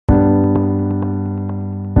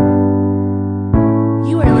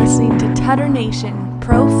Tutter Nation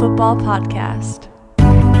Pro Football Podcast.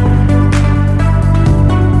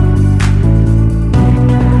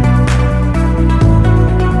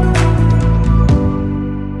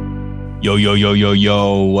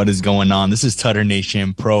 Yo, what is going on? This is Tutter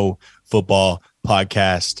Nation Pro Football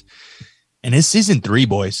Podcast. And it's season 3,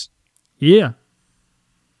 boys. Yeah.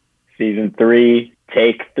 Season 3,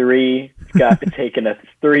 take 3. It's taken us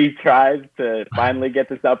 3 tries to finally get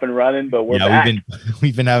this up and running, but we're back.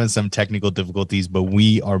 We've been having some technical difficulties, but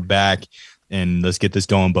we are back, and let's get this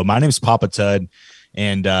going. But my name is Papa Tud,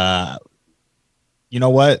 and you know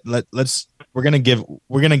what? We're gonna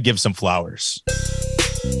give some flowers.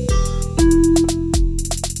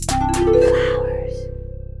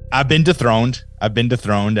 I've been dethroned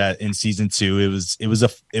in season 2.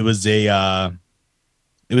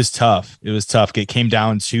 It was tough. It came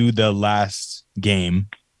down to the last game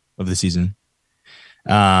of the season.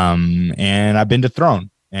 And I've been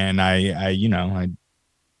dethroned, and I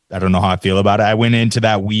don't know how I feel about it. I went into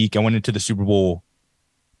that week. I went into the Super Bowl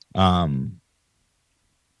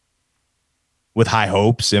with high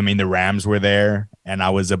hopes. I mean, the Rams were there, and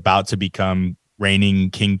I was about to become reigning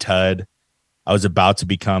King Tud. I was about to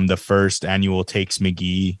become the first annual Takes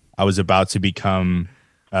McGee. I was about to become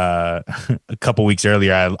a couple weeks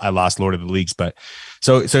earlier. I lost Lord of the Leagues, but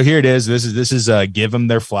so here it is. This is give them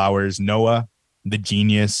their flowers. Noah, the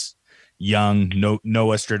genius, young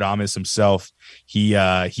Noah Stradamus himself. He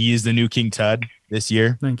is the new King Tud this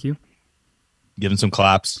year. Thank you. Give him some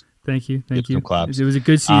claps. Thank you. Some claps. It was a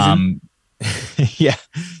good season. Yeah.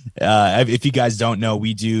 If you guys don't know,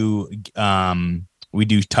 we do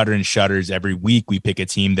Tutter and Shutters every week. We pick a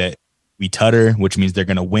team that we tutter, which means they're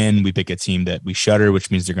going to win. We pick a team that we shutter,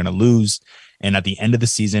 which means they're going to lose. And at the end of the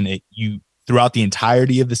season, throughout the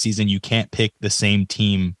entirety of the season, you can't pick the same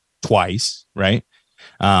team twice, right?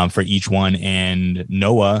 For each one. And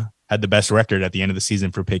Noah had the best record at the end of the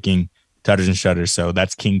season for picking Tutters and Shutters. So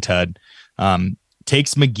that's King Tud.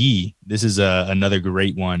 Takes McGee. This is another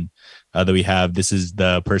great one that we have. This is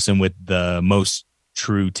the person with the most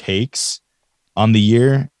true takes on the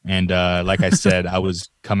year. And like I said, I was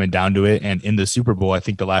coming down to it. And in the Super Bowl, I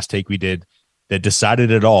think the last take we did that decided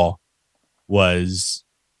it all was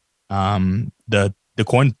the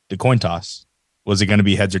coin toss. Was it going to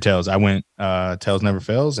be heads or tails? I went tails never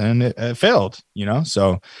fails, and it failed,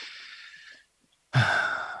 so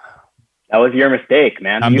that was your mistake,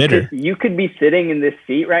 man. I'm bitter. You could be sitting in this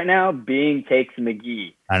seat right now being Takes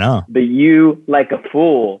McGee. I know. But you, like a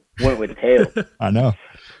fool, went with tails. I know.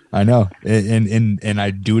 And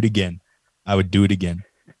I'd do it again. I would do it again.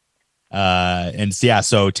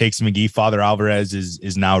 So Takes McGee, Father Alvarez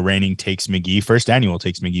is now reigning Takes McGee, first annual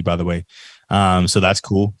Takes McGee, by the way. So that's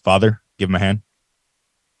cool. Father, give him a hand.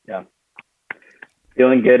 Yeah.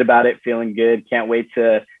 Feeling good about it. Feeling good. Can't wait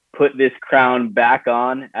to put this crown back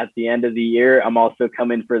on at the end of the year. I'm also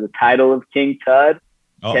coming for the title of King Tud.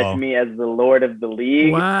 Catch me as the Lord of the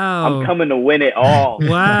League. Wow. I'm coming to win it all.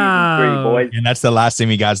 Wow. Season 3, boys. And that's the last thing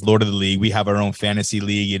we got is Lord of the League. We have our own fantasy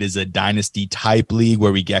league. It is a dynasty type league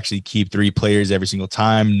where we actually keep 3 players every single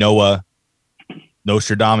time. Noah,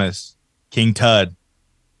 Nostradamus, King Tud.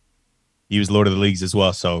 He was Lord of the Leagues as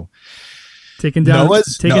well. So taking down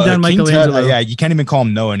Michelangelo. Yeah, you can't even call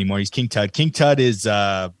him Noah anymore. He's King Tud. King Tud is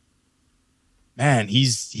man,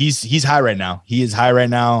 he's high right now. He is high right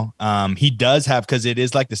now. He does have, because it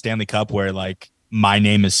is like the Stanley Cup where like my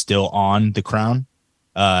name is still on the crown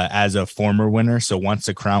as a former winner. So once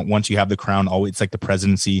you have the crown, it's like the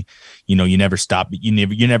presidency. You never stop. You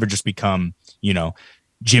never just become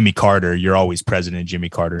Jimmy Carter. You're always President Jimmy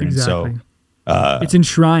Carter. Exactly. And so it's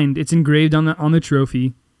enshrined. It's engraved on the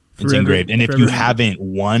trophy. It's engraved. And if you haven't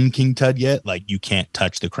won King Tud yet, like you can't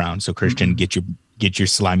touch the crown. So Christian, get your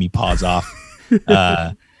slimy paws off.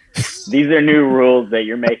 These are new rules that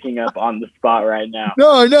you're making up on the spot right now.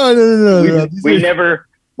 No. We never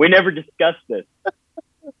discussed this.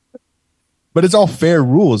 But it's all fair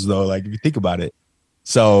rules though, like if you think about it.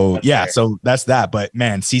 So so that's that. But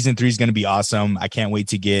man, season 3 is going to be awesome. I can't wait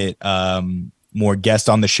to get more guests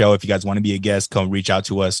on the show. If you guys want to be a guest, come reach out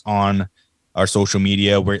to us on our social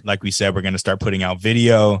media. Like we said, we're going to start putting out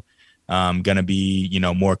video. Going to be,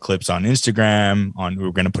 more clips on Instagram.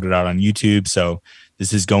 We're going to put it out on YouTube. So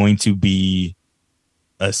this is going to be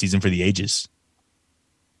a season for the ages.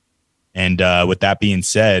 And with that being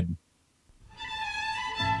said,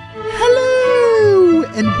 hello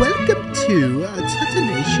and welcome to Tutter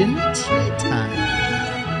Nation Tea Time.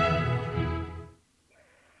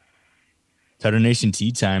 Tutter Nation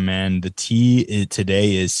Tea Time, man. The tea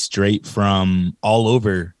today is straight from all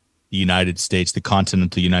over the United States, the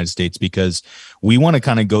continental United States, because we want to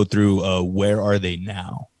kind of go through where are they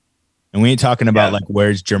now? And we ain't talking about like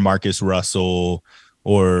where's Jamarcus Russell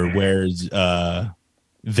or where's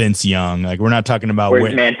Vince Young. Like we're not talking about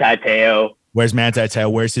where's Manti Te'o. Where's Manti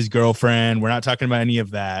Te'o? Where's his girlfriend? We're not talking about any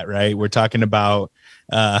of that, right? We're talking about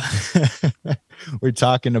we're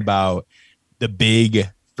talking about the big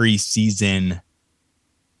preseason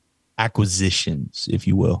acquisitions, if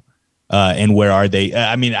you will. And where are they?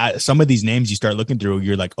 I mean, some of these names you start looking through,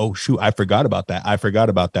 you're like, oh shoot, I forgot about that.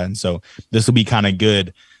 And so this will be kind of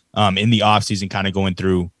good in the offseason, kind of going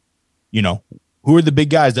through, you know, who are the big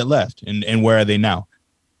guys that left and where are they now?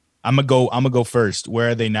 I'm gonna go first. Where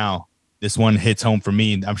are they now? This one hits home for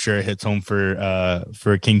me. I'm sure it hits home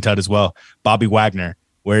for King Tut as well. Bobby Wagner.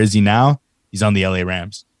 Where is he now? He's on the LA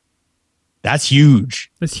Rams. That's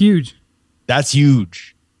huge.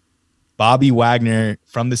 Bobby Wagner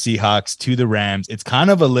from the Seahawks to the Rams. It's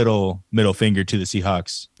kind of a little middle finger to the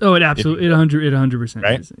Seahawks. Oh, it absolutely, 100%.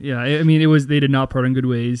 Right? Is. Yeah, I mean, they did not part in good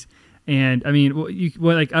ways. And I mean,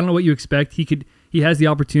 I don't know what you expect. He has the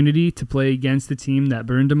opportunity to play against the team that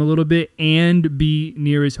burned him a little bit and be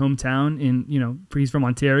near his hometown. He's from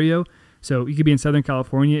Ontario, so he could be in Southern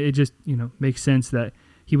California. It just, makes sense that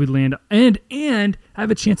he would land and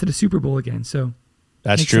have a chance at a Super Bowl again. So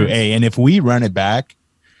that's true. Sense. Hey, and if we run it back,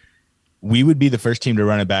 we would be the first team to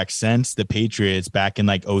run it back since the Patriots back in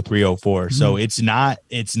like 03, 04. Mm-hmm. So it's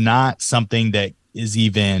not something that is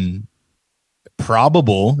even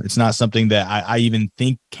probable. It's not something that I even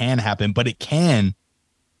think can happen, but it can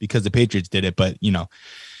because the Patriots did it. But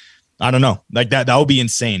I don't know, like that would be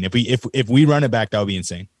insane. If we run it back, that would be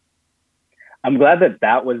insane. I'm glad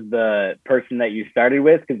that was the person that you started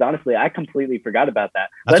with, because honestly, I completely forgot about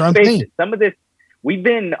that. Let's face it, some of this, we've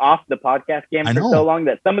been off the podcast game for so long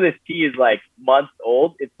that some of this tea is like months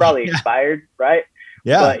old. It's probably expired, right?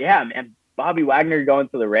 Yeah. But yeah, man, Bobby Wagner going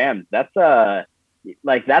to the Rams. That's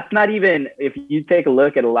that's not even, if you take a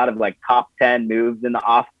look at a lot of like top 10 moves in the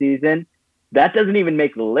off season, that doesn't even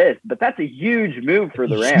make the list, but that's a huge move for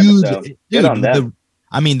the Rams. So good on them.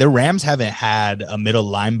 The Rams haven't had a middle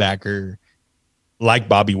linebacker like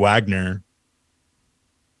Bobby Wagner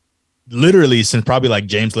literally since probably like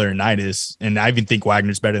James Laurinaitis, and I even think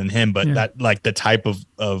Wagner's better than him, but that like the type of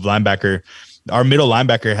linebacker, our middle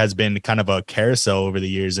linebacker has been kind of a carousel over the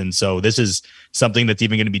years. And so this is something that's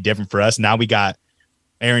even going to be different for us. Now we got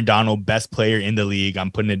Aaron Donald, best player in the league.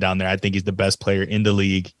 I'm putting it down there. I think he's the best player in the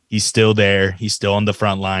league. He's still there. He's still on the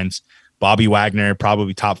front lines. Bobby Wagner,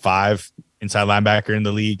 probably top 5 inside linebacker in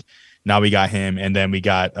the league. Now we got him. And then we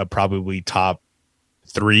got a probably top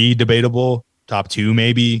 3 debatable, top 2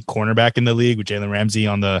 maybe cornerback in the league with Jalen Ramsey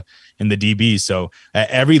in the DB. So at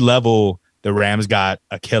every level, the Rams got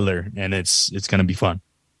a killer, and it's going to be fun.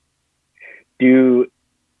 Is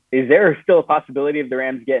there still a possibility of the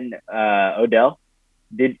Rams getting Odell?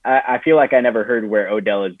 I feel like I never heard where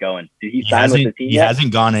Odell is going. Did he sign with the team? He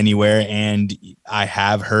hasn't gone anywhere, and I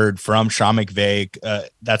have heard from Sean McVay.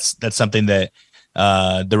 That's something that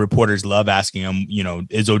the reporters love asking him.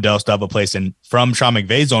 Is Odell still have a place? And from Sean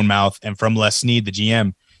McVay's own mouth and from Les Snead, the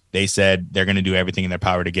GM, they said they're going to do everything in their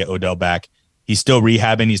power to get Odell back. He's still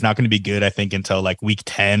rehabbing. He's not going to be good, I think, until like week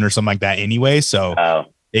 10 or something like that anyway. So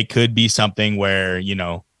it could be something where,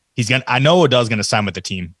 I know Odell's going to sign with the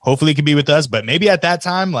team. Hopefully he could be with us, but maybe at that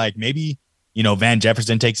time, like maybe, Van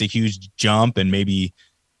Jefferson takes a huge jump and maybe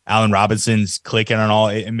Allen Robinson's clicking on all.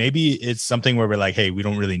 And maybe it's something where we're like, hey, we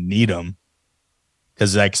don't really need him.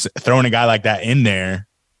 Because like throwing a guy like that in there,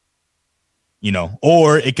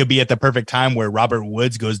 or it could be at the perfect time where Robert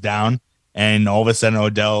Woods goes down and all of a sudden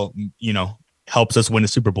Odell, helps us win a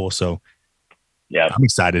Super Bowl. So yeah, I'm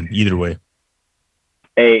excited either way.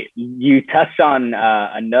 Hey, you touched on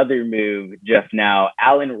another move just now,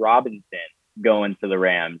 Allen Robinson going to the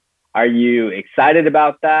Rams. Are you excited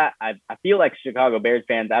about that? I feel like Chicago Bears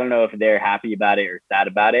fans, I don't know if they're happy about it or sad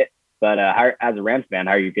about it, but as a Rams fan,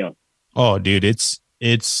 how are you feeling? Oh, dude, it's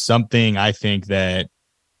something I think that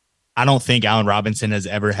I don't think Allen Robinson has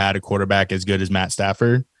ever had a quarterback as good as Matt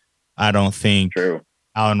Stafford. I don't think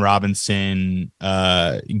Allen Robinson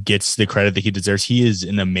gets the credit that he deserves. He is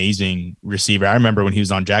an amazing receiver. I remember when he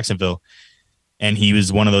was on Jacksonville and he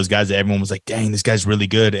was one of those guys that everyone was like, dang, this guy's really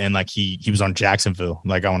good. And like he was on Jacksonville.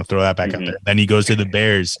 Like I want to throw that back out there. Then he goes to the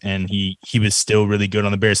Bears and he was still really good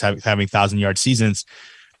on the Bears, having 1,000-yard seasons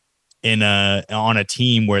on a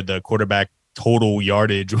team where the quarterback total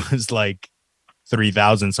yardage was like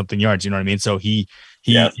 3,000 something yards. You know what I mean? So he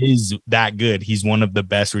is that good. He's one of the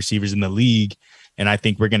best receivers in the league. And I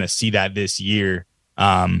think we're going to see that this year,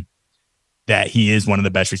 that he is one of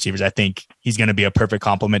the best receivers. I think he's going to be a perfect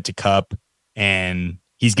complement to Kupp, and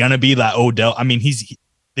he's going to be like Odell. I mean,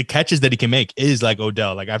 the catches that he can make is like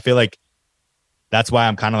Odell. Like, I feel like that's why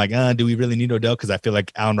I'm kind of like, do we really need Odell? Because I feel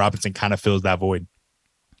like Allen Robinson kind of fills that void.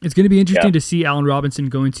 It's going to be interesting to see Allen Robinson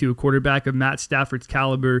go into a quarterback of Matt Stafford's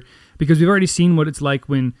caliber, because we've already seen what it's like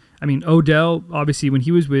Odell, obviously, when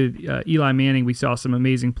he was with Eli Manning, we saw some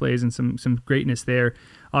amazing plays and some greatness there.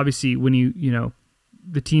 Obviously, when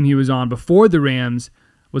the team he was on before the Rams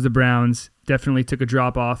was the Browns, definitely took a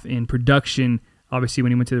drop off in production. Obviously,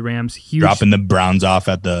 when he went to the Rams, huge, dropping the Browns off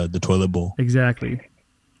at the toilet bowl. Exactly.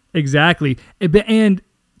 And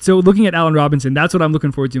so looking at Allen Robinson, that's what I'm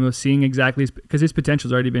looking forward to most, seeing exactly, because his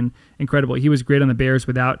potential's already been incredible. He was great on the Bears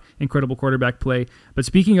without incredible quarterback play. But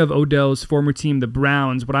speaking of Odell's former team, the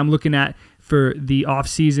Browns, what I'm looking at for the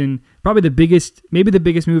offseason, probably maybe the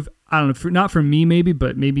biggest move, I don't know, not for me maybe,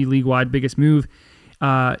 but maybe league-wide biggest move.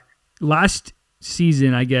 Last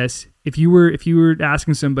season, I guess, if you were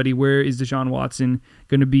asking somebody where is Deshaun Watson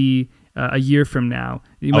going to be a year from now,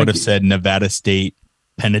 I would have said Nevada State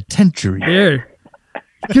Penitentiary. There.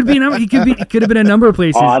 He could have been a number of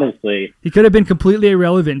places. Honestly, he could have been completely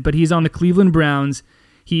irrelevant, but he's on the Cleveland Browns.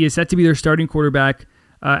 He is set to be their starting quarterback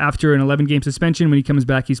after an 11-game suspension. When he comes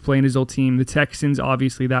back, he's playing his old team, the Texans.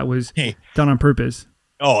 Obviously, that was done on purpose.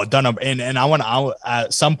 Oh, done up. And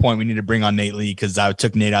at some point we need to bring on Nate Lee, because I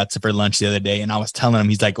took Nate out for lunch the other day, and I was telling him,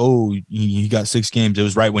 he's like, oh, he got 6 games. It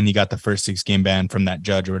was right when he got the first 6-game ban from that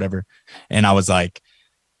judge or whatever. And I was like,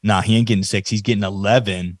 nah, he ain't getting 6. He's getting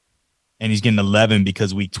 11. And he's getting 11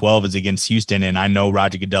 because week 12 is against Houston. And I know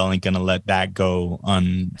Roger Goodell ain't going to let that go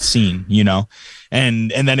unseen,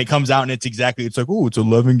 And then it comes out and it's like, oh, it's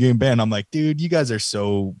 11-game ban. I'm like, dude, you guys are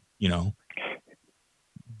so,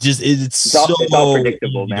 it's so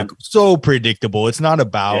predictable, man. So predictable. It's not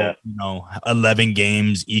about, 11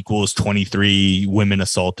 games equals 23 women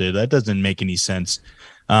assaulted. That doesn't make any sense.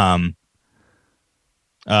 It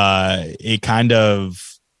kind of,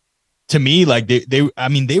 to me, like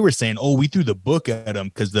they were saying, oh, we threw the book at him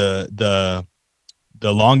because the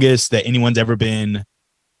longest that anyone's ever been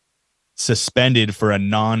suspended for a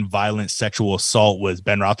non-violent sexual assault was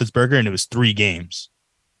Ben Roethlisberger, and it was 3 games.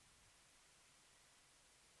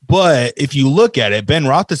 But if you look at it, Ben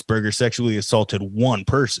Roethlisberger sexually assaulted one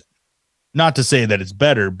person. Not to say that it's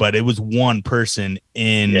better, but it was one person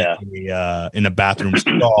in a bathroom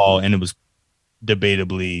stall, and it was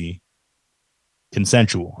debatably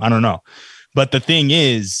consensual. I don't know. But the thing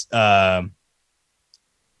is,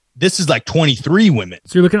 this is like 23 women.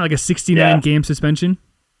 So you're looking at like a 69-game suspension?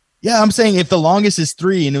 Yeah, I'm saying if the longest is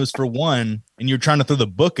 3 and it was for 1 and you're trying to throw the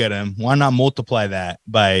book at him, why not multiply that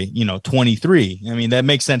by, 23? I mean, that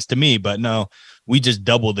makes sense to me, but no, we just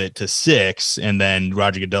doubled it to 6. And then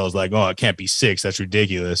Roger Goodell is like, oh, it can't be 6. That's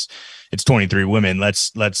ridiculous. It's 23 women.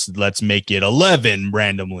 Let's make it 11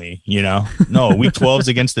 randomly, No, week 12 is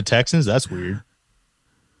against the Texans. That's weird.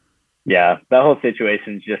 Yeah, that whole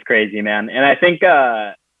situation is just crazy, man. And I think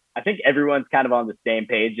everyone's kind of on the same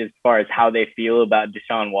page as far as how they feel about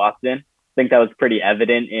Deshaun Watson. I think that was pretty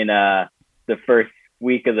evident in the first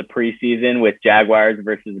week of the preseason with Jaguars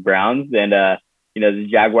versus Browns. And, the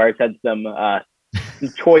Jaguars had some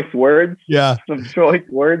choice words. Yeah. Some choice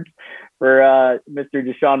words for Mr.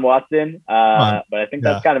 Deshaun Watson. But I think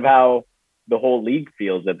that's kind of how the whole league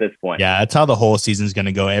feels at this point. Yeah, that's how the whole season's going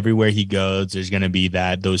to go. Everywhere he goes, there's going to be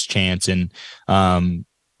those chants. And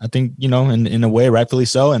I think, in a way, rightfully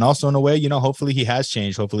so. And also in a way, hopefully he has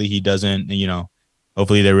changed. Hopefully he doesn't,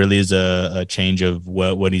 hopefully there really is a change of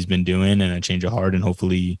what he's been doing and a change of heart. And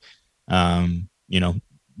hopefully,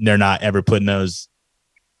 they're not ever putting those,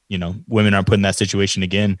 women aren't put in that situation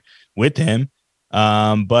again with him.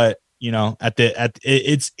 But,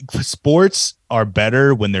 it's sports are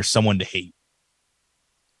better when there's someone to hate.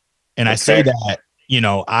 And I say that,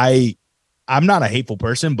 I'm not a hateful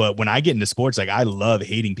person, but when I get into sports, like I love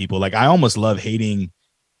hating people. Like I almost love hating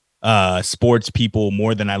sports people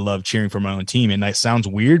more than I love cheering for my own team. And that sounds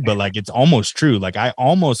weird, but like it's almost true. Like I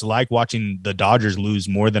almost like watching the Dodgers lose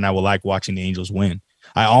more than I will like watching the Angels win.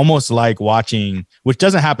 I almost like watching, which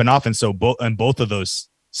doesn't happen often. So in both of those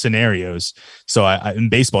scenarios. So in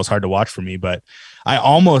baseball, it's hard to watch for me, but I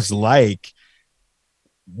almost like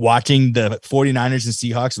watching the 49ers and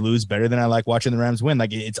Seahawks lose better than I like watching the Rams win.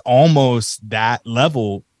 Like it's almost that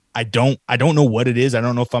level. I don't know what it is. I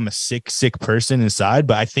don't know if I'm a sick person inside,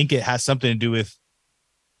 but I think it has something to do with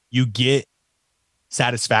you get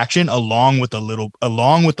satisfaction along with a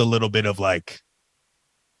little bit of like,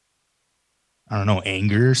 I don't know,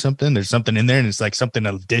 anger or something. There's something in there and it's like something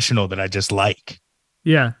additional that I just like.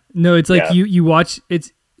 Yeah. No, it's like you watch,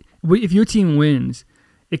 it's if your team wins,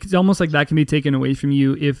 it's almost like that can be taken away from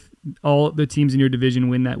you if all the teams in your division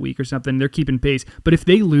win that week or something. They're keeping pace. But if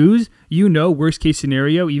they lose, worst case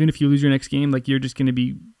scenario, even if you lose your next game, like you're just going to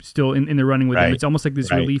be still in the running with them. It's almost like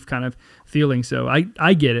this relief kind of feeling. So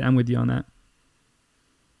I get it. I'm with you on that.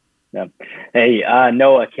 Yeah. Hey,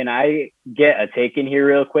 Noah, can I get a take in here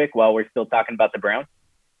real quick while we're still talking about the Browns?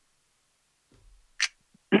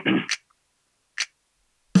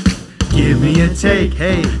 Give me a take,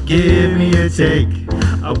 hey, give me a take.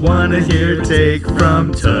 I want to hear a take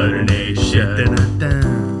from Tutter Nation.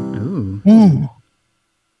 Ooh.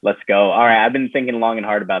 Let's go. All right, I've been thinking long and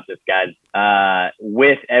hard about this, guys.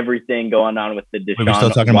 With everything going on with the Deshaun Wait, we're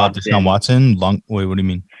still talking about Deshaun Watson? Wait, what do you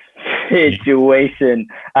mean? Situation.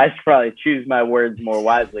 I should probably choose my words more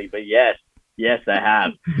wisely, but yes,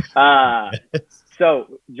 I have.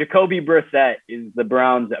 So Jacoby Brissett is the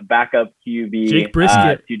Browns' backup QB Jake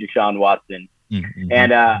Brisket. To Deshaun Watson. Mm-hmm.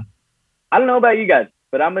 And I don't know about you guys,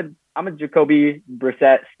 but I'm a Jacoby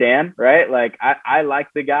Brissett stan, right? Like I like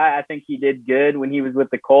the guy. I think he did good when he was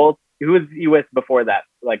with the Colts. Who was he with before that?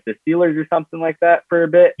 Like the Steelers or something like that for a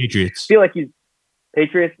bit? Patriots. I feel like he's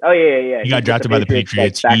Patriots. Oh yeah. He got drafted by the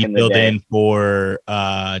Patriots. He filled in for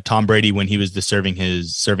Tom Brady when he was serving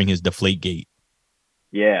his deflate gate.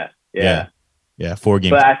 Yeah. 4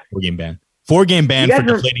 game ban. 4 game ban for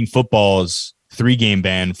deflating footballs. 3 game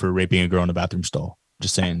ban for raping a girl in a bathroom stall.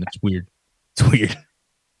 Just saying, it's weird. It's weird.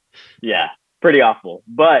 Yeah, pretty awful.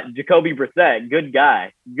 But Jacoby Brissett, good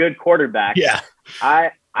guy, good quarterback. Yeah,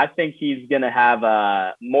 I think he's gonna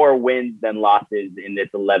have more wins than losses in this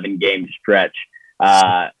 11-game stretch.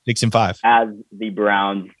 6-5 as the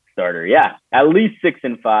Browns starter. Yeah, at least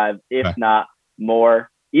 6-5, if not more.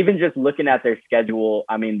 Even just looking at their schedule,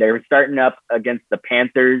 I mean, they're starting up against the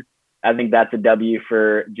Panthers. I think that's a W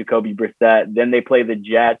for Jacoby Brissett. Then they play the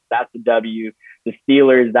Jets. That's a W. The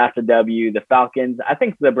Steelers, that's a W. The Falcons. I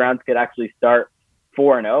think the Browns could actually start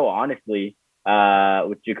 4-0, honestly,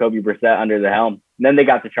 with Jacoby Brissett under the helm. And then they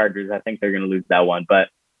got the Chargers. I think they're going to lose that one. But,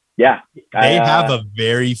 yeah. They have a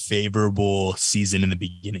very favorable season in the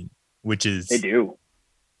beginning, which is they do.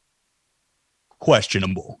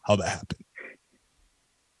 Questionable how that happened.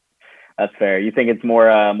 That's fair. You think it's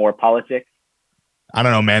more politics? I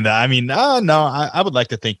don't know, man. I mean, no, I would like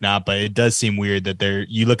to think not, but it does seem weird that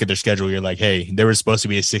you look at their schedule, you're like, hey, there was supposed to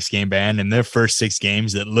be a 6-game ban, and their first 6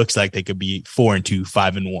 games, it looks like they could be 4-2,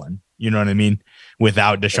 5-1. You know what I mean?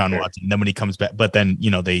 Without Deshaun Watson. Then when he comes back, but then,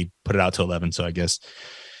 they put it out to 11. So I guess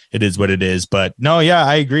it is what it is. But no, yeah,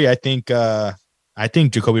 I agree. I think Jacoby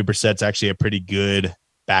Brissett's actually a pretty good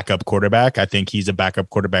backup quarterback. I think he's a backup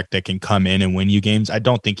quarterback that can come in and win you games. I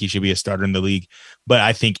don't think he should be a starter in the league, but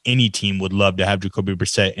I think any team would love to have Jacoby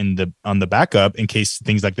Brissett on the backup in case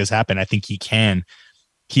things like this happen. I think he can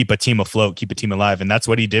keep a team afloat, keep a team alive. And that's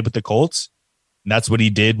what he did with the Colts. And that's what he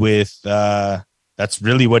did with, that's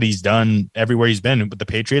really what he's done everywhere he's been with the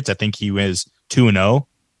Patriots. I think he was 2-0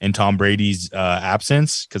 in Tom Brady's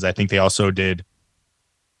absence. Cause I think they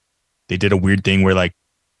did a weird thing where like,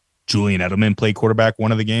 Julian Edelman played quarterback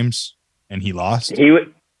one of the games, and he lost.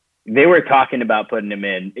 They were talking about putting him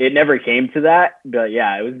in. It never came to that, but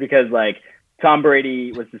yeah, it was because like Tom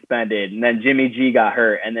Brady was suspended, and then Jimmy G got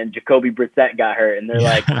hurt, and then Jacoby Brissett got hurt, and they're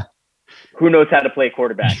like, "Who knows how to play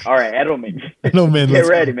quarterback?" All right, Edelman, get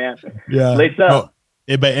ready, man. Yeah, lace up.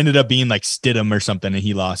 It ended up being like Stidham or something, and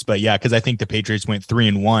he lost. But yeah, because I think the Patriots went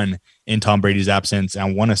 3-1 in Tom Brady's absence. I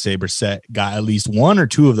want to say Brissett got at least 1 or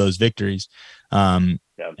 2 of those victories. And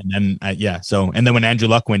then, and then when Andrew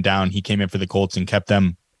Luck went down, he came in for the Colts and kept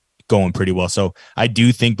them going pretty well. So I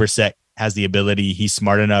do think Brissett has the ability. He's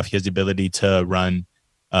smart enough. He has the ability to run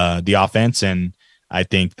the offense. And I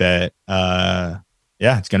think that,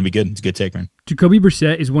 it's going to be good. It's a good take, man. Jacoby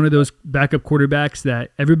Brissett is one of those backup quarterbacks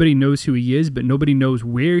that everybody knows who he is, but nobody knows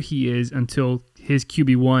where he is until his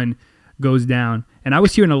QB1 goes down. And I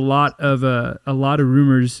was hearing a lot of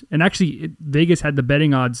rumors, and actually Vegas had the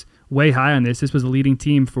betting odds way high on this. This was a leading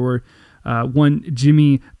team for one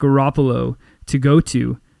Jimmy Garoppolo to go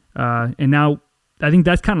to, and now I think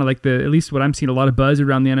that's kind of like at least what I'm seeing a lot of buzz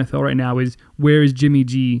around the NFL right now is where is Jimmy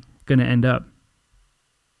G going to end up?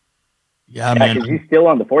 Yeah, man, because he's still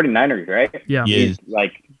on the 49ers, right? Yeah, he is.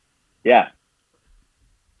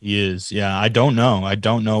 He is. Yeah, I don't know. I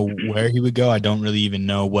don't know where he would go. I don't really even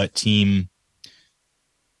know what team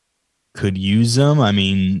could use him. I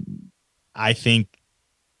mean, I think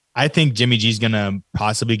Jimmy G's going to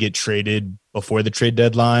possibly get traded before the trade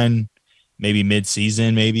deadline, maybe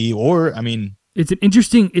mid-season, maybe. Or, I mean, it's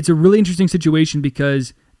a really interesting situation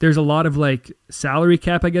because there's a lot of like salary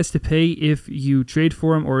cap, I guess, to pay if you trade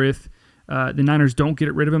for him or if the Niners don't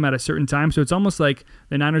get rid of him at a certain time. So it's almost like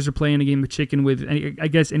the Niners are playing a game of chicken with, I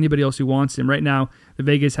guess, anybody else who wants him. Right now, the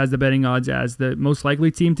Vegas has the betting odds as the most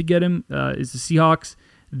likely team to get him is the Seahawks,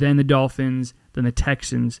 then the Dolphins, then the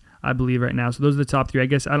Texans, I believe right now. So those are the top three. I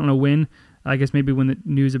guess I don't know when. I guess maybe when the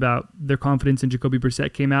news about their confidence in Jacoby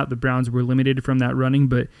Brissett came out, the Browns were eliminated from that running.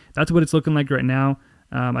 But that's what it's looking like right now.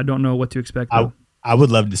 I don't know what to expect, though. I would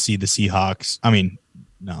love to see the Seahawks. I mean,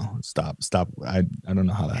 no, stop. I don't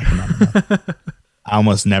know how that happened. I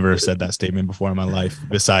almost never said that statement before in my life,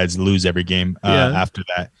 besides lose every game after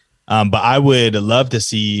that. But I would love to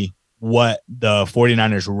see what the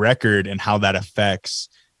 49ers record and how that affects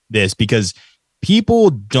this, because people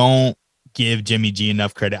don't give Jimmy G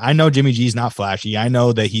enough credit. I know Jimmy G is not flashy. I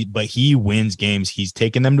know that he wins games. He's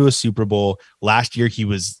taken them to a Super Bowl. Last year, he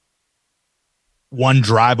was one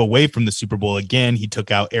drive away from the Super Bowl again. He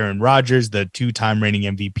took out Aaron Rodgers, the 2-time reigning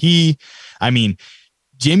MVP. I mean,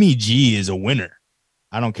 Jimmy G is a winner.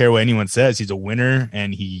 I don't care what anyone says. He's a winner,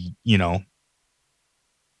 and he's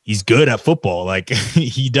good at football. Like,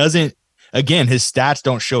 he doesn't, again, his stats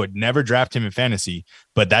don't show it. Never draft him in fantasy,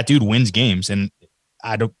 but that dude wins games. And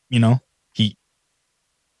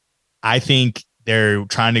I think they're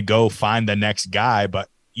trying to go find the next guy, but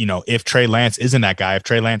if Trey Lance isn't that guy, if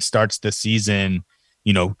Trey Lance starts the season,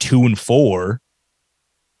 2-4,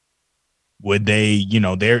 would they,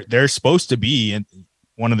 they're supposed to be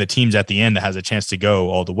one of the teams at the end that has a chance to go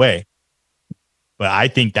all the way. But I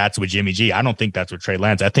think that's with Jimmy G. I don't think that's with Trey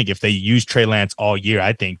Lance. I think if they use Trey Lance all year,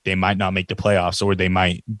 I think they might not make the playoffs, or they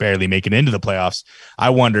might barely make it into the playoffs. I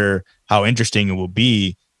wonder how interesting it will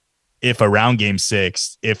be if around game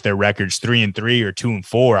 6, if their record's 3-3 or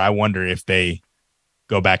 2-4, I wonder if they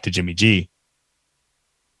go back to Jimmy G.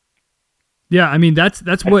 Yeah, I mean, that's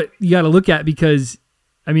what you got to look at, because,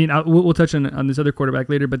 I mean, we'll touch on this other quarterback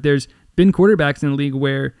later, but there's been quarterbacks in the league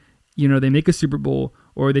where, they make a Super Bowl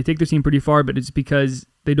or they take their team pretty far, but it's because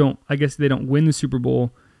they don't win the Super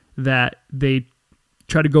Bowl that they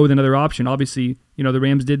try to go with another option. Obviously, the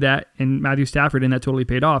Rams did that and Matthew Stafford, and that totally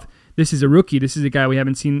paid off. This is a rookie. This is a guy we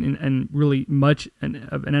haven't seen in really much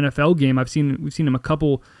of an NFL game. We've seen him a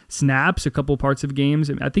couple snaps, a couple parts of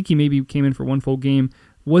games. I think he maybe came in for one full game.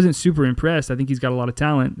 Wasn't super impressed. I think he's got a lot of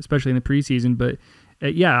talent, especially in the preseason. But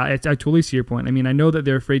I totally see your point. I mean, I know that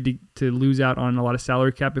they're afraid to lose out on a lot of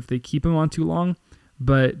salary cap if they keep him on too long,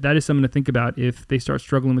 but that is something to think about if they start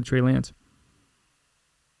struggling with Trey Lance.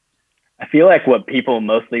 I feel like what people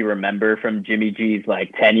mostly remember from Jimmy G's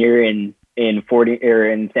tenure in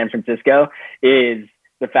San Francisco is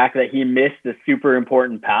the fact that he missed a super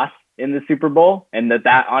important pass in the Super Bowl, and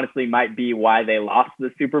that honestly might be why they lost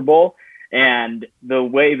the Super Bowl. And the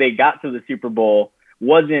way they got to the Super Bowl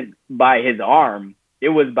wasn't by his arm; it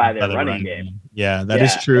was by their running game. Yeah, that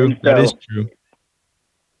is true. That is true.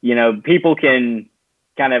 People can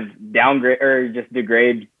kind of downgrade or just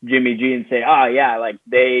degrade Jimmy G and say,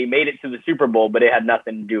 they made it to the Super Bowl, but it had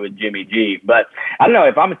nothing to do with Jimmy G. But I don't know,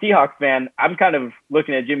 if I'm a Seahawks fan, I'm kind of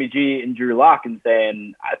looking at Jimmy G and Drew Lock and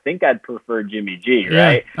saying, I think I'd prefer Jimmy G,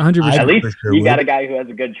 right? 100%. At least you got a guy who has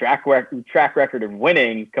a good track record of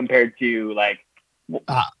winning compared to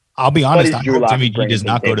I'll be honest, I hope Jimmy G does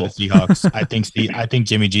not go to the Seahawks. I think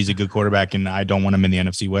Jimmy G's a good quarterback, and I don't want him in the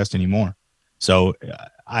NFC West anymore. So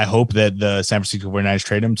I hope that the San Francisco 49ers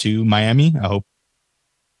trade him to Miami. I hope,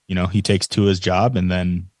 he takes Tua's job, and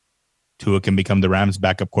then Tua can become the Rams'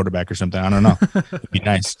 backup quarterback or something. I don't know. It'd be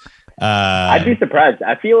nice. I'd be surprised.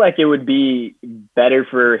 I feel like it would be better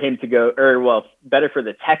for him to go, better for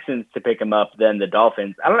the Texans to pick him up than the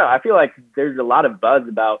Dolphins. I don't know. I feel like there's a lot of buzz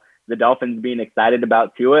about the Dolphins being excited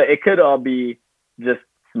about Tua. It could all be just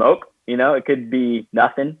smoke. It could be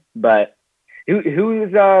nothing, but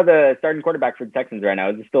who's the starting quarterback for the Texans right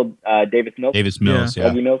now? Is it still Davis Mills? Davis Mills,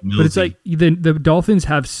 yeah. Mills? But it's like the Dolphins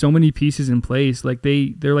have so many pieces in place. Like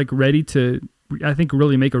they're ready to, I think,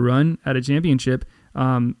 really make a run at a championship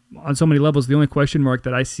on so many levels. The only question mark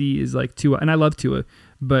that I see is Tua, and I love Tua,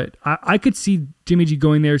 but I could see Jimmy G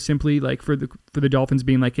going there simply for the Dolphins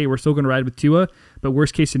being hey, we're still going to ride with Tua, but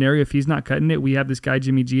worst case scenario, if he's not cutting it, we have this guy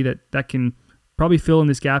Jimmy G that can probably fill in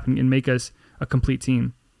this gap and make us a complete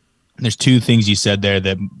team. There's two things you said there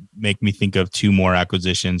that make me think of two more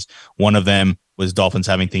acquisitions. One of them was Dolphins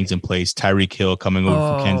having things in place. Tyreek Hill coming over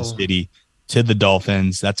from Kansas City to the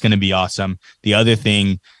Dolphins. That's going to be awesome. The other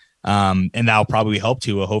thing, and that'll probably help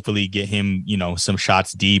Tua, hopefully get him, some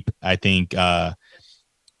shots deep. I think the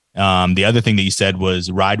other thing that you said was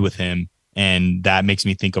ride with him, and that makes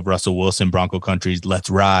me think of Russell Wilson, Bronco Country's Let's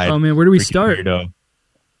Ride. Oh, man, where do we start?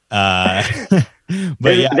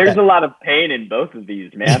 But there's a lot of pain in both of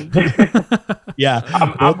these, man. Yeah,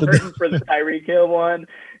 I'm hurting for the Tyreek Hill one,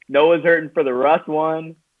 Noah's hurting for the Russ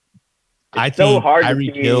one. I so think hard to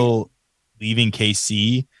Tyreek see. Hill leaving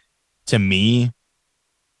KC, to me,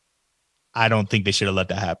 I don't think they should have let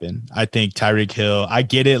that happen. I think Tyreek Hill, I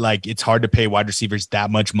get it. Like, it's hard to pay wide receivers that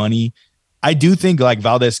much money. I do think like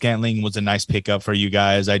Valdez-Scantling was a nice pickup for you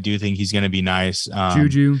guys. I do think he's going to be nice.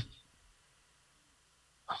 Juju.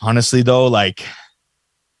 Honestly, though, like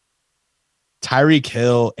Tyreek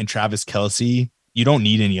Hill and Travis Kelce, you don't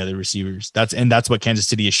need any other receivers. That's what Kansas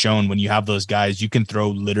City has shown. When you have those guys, you can throw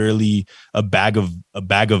literally a bag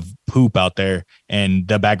of poop out there, and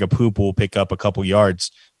the bag of poop will pick up a couple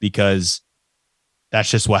yards, because that's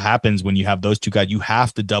just what happens when you have those two guys. You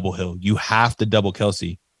have to double Hill. You have to double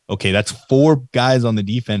Kelce. Okay, that's 4 guys on the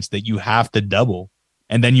defense that you have to double.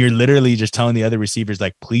 And then you're literally just telling the other receivers,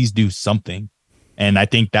 like, please do something. And I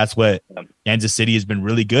think that's what Kansas City has been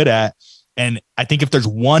really good at. And I think if there's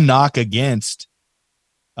one knock against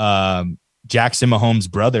Jackson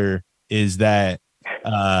Mahomes' brother, is that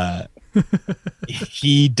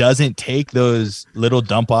he doesn't take those little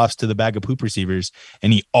dump offs to the bag of poop receivers,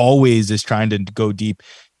 and he always is trying to go deep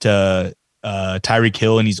to Tyreek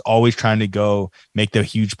Hill, and he's always trying to go make the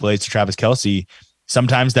huge plays to Travis Kelce.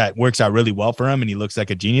 Sometimes that works out really well for him, and he looks like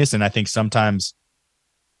a genius. And I think sometimes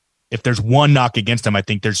if there's one knock against him, I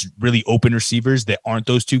think there's really open receivers that aren't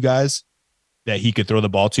those two guys that he could throw the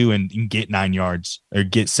ball to and get 9 yards or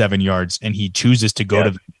get 7 yards, and he chooses to go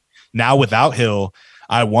to them. Now without Hill,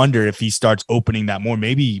 I wonder if he starts opening that more.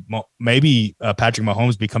 Maybe Patrick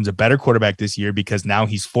Mahomes becomes a better quarterback this year, because now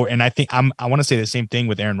he's 4. And I think I want to say the same thing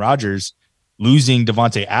with Aaron Rodgers losing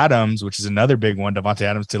Davante Adams, which is another big one. Davante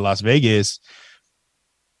Adams to Las Vegas.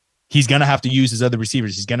 He's going to have to use his other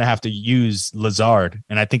receivers. He's going to have to use Lazard.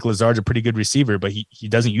 And I think Lazard's a pretty good receiver, but he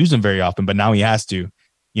doesn't use him very often, but now he has to.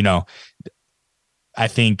 You know, I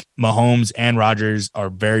think Mahomes and Rodgers are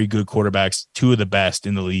very good quarterbacks, 2 of the best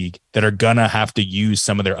in the league, that are going to have to use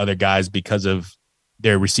some of their other guys because of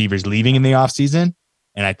their receivers leaving in the offseason.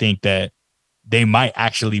 And I think that they might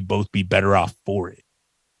actually both be better off for it.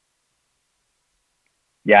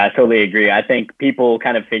 Yeah, I totally agree. I think people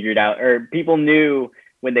kind of figured out, or people knew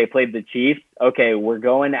when they played the Chiefs, okay, we're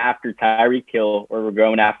going after Tyreek Hill or we're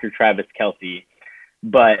going after Travis Kelce.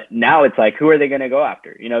 But now it's like, who are they going to go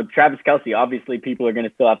after? You know, Travis Kelce, obviously people are going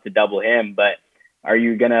to still have to double him, but are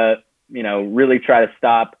you going to, you know, really try to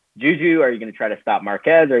stop Juju? Are you going to try to stop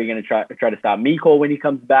Marquez? Are you going to try to stop Mecole when he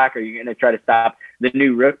comes back? Are you going to try to stop the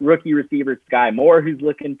new rookie receiver, Sky Moore, who's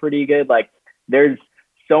looking pretty good? Like, there's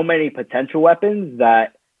so many potential weapons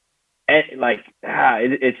that,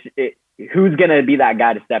 who's going to be that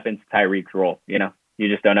guy to step into Tyreek's role? You know, you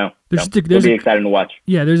just don't know. It'll be exciting to watch.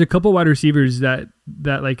 Yeah, there's a couple wide receivers that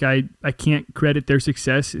like I can't credit their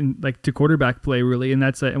success in like to quarterback play really, and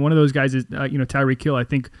that's and one of those guys is Tyreek Hill. I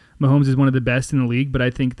think Mahomes is one of the best in the league, but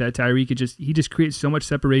I think that Tyreek he just creates so much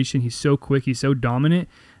separation. He's so quick, he's so dominant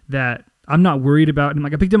that I'm not worried about him.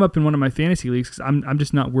 Like, I picked him up in one of my fantasy leagues because I'm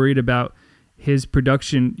just not worried about his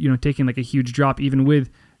production, taking like a huge drop, even with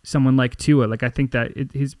someone like Tua. Like, I think that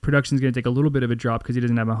his production is going to take a little bit of a drop because he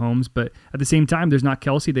doesn't have Mahomes, but at the same time, there's not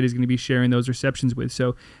Kelce that he's going to be sharing those receptions with.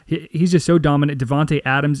 So he's just so dominant. Davante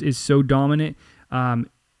Adams is so dominant.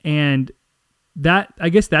 And that, I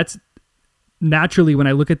guess that's naturally when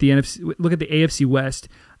I look at the AFC West,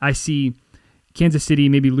 I see Kansas City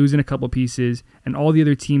maybe losing a couple pieces and all the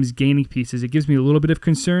other teams gaining pieces. It gives me a little bit of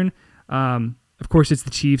concern. Of course, it's the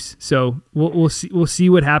Chiefs, so we'll see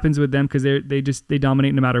what happens with them because they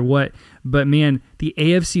dominate no matter what. But man, the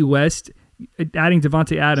AFC West, adding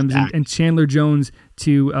Davante Adams and Chandler Jones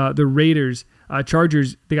to the Raiders,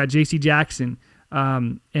 Chargers, they got J.C. Jackson,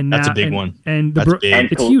 and that's a big one. And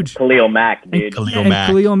it's huge. Khalil Mack, dude.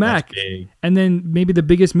 Khalil Mack. And then maybe the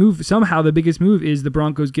biggest move is the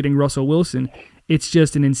Broncos getting Russell Wilson. It's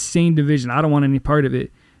just an insane division. I don't want any part of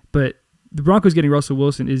it, but the Broncos getting Russell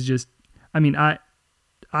Wilson is just. I mean, I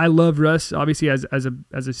love Russ, obviously, as a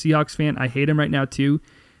Seahawks fan. I hate him right now too.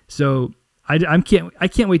 So I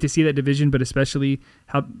can't wait to see that division, but especially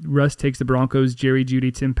how Russ takes the Broncos, Jerry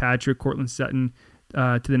Jeudy, Tim Patrick, Cortland Sutton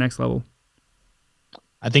to the next level.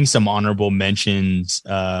 I think some honorable mentions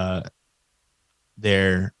there.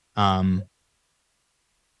 Before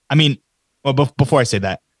I say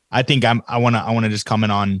that, I think I want to just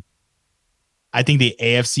comment on. I think the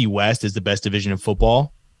AFC West is the best division of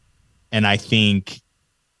football. And I think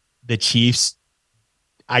the Chiefs,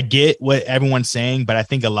 I get what everyone's saying, but I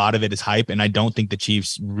think a lot of it is hype. And I don't think the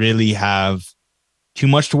Chiefs really have too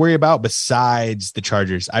much to worry about besides the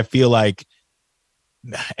Chargers. I feel like,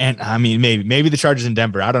 and I mean, maybe the Chargers in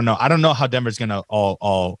Denver. I don't know. I don't know how Denver's going to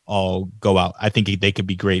all go out. I think they could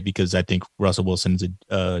be great because I think Russell Wilson is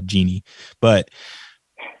a genie. But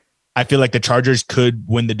I feel like the Chargers could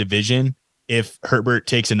win the division if Herbert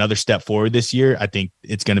takes another step forward this year. I think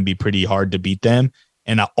it's going to be pretty hard to beat them.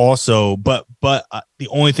 And I also, but the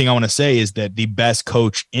only thing I want to say is that the best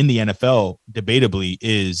coach in the NFL, debatably,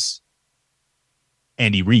 is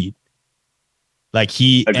Andy Reid. Like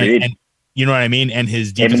and you know what I mean? And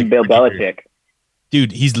his defensive Bill Belichick.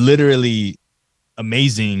 Dude, he's literally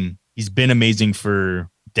amazing. He's been amazing for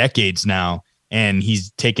decades now, and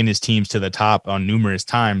he's taken his teams to the top on numerous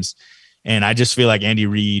times. And I just feel like Andy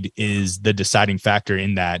Reid is the deciding factor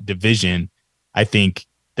in that division. I think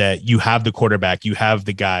that you have the quarterback, you have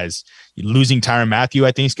the guys. Losing Tyrann Mathieu,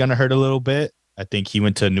 I think, is going to hurt a little bit. I think he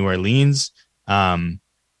went to New Orleans.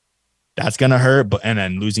 That's going to hurt. And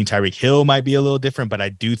then losing Tyreek Hill might be a little different. But I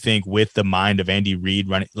do think with the mind of Andy Reid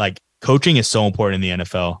running, like, coaching is so important in the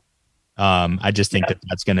NFL. I just think that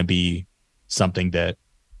that's going to be something that,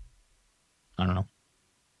 I don't know.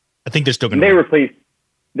 I think they're still going to.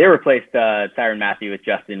 They replaced Tyrann Mathieu with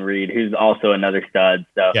Justin Reed, who's also another stud.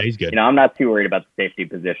 So yeah, he's good. I'm not too worried about the safety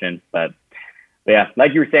position, but yeah,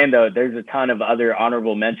 like you were saying though, there's a ton of other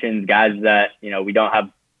honorable mentions, guys that we don't have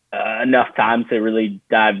enough time to really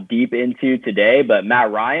dive deep into today. But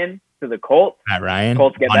Matt Ryan to the Colts.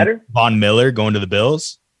 Colts get better. Von Miller going to the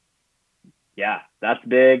Bills. Yeah, that's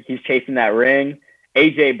big. He's chasing that ring.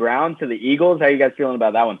 AJ Brown to the Eagles. How are you guys feeling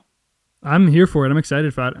about that one? I'm here for it. I'm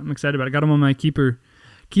excited about it. I got him on my keeper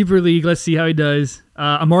league. Let's see how he does.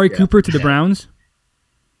 Amari Cooper to the Browns.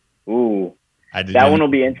 Ooh, that one will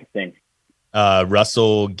be interesting.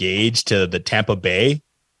 Russell Gage to the Tampa Bay,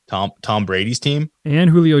 Tom Brady's team, and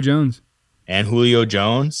Julio Jones.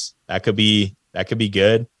 That could be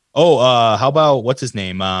good. Oh, how about what's his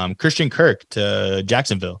name? Christian Kirk to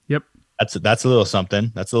Jacksonville. Yep, that's a little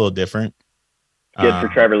something. That's a little different. Good for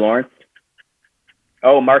Trevor Lawrence.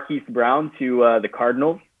 Oh, Marquise Brown to the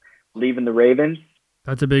Cardinals, leaving the Ravens.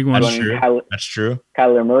 That's a big one. That's true.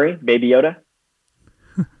 Kyler Murray, Baby Yoda.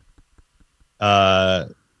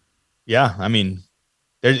 Yeah. I mean,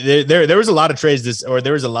 there was a lot of trades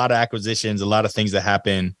there was a lot of acquisitions, a lot of things that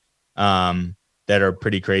happen that are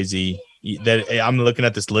pretty crazy. That I'm looking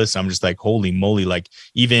at this list, I'm just like, holy moly! Like,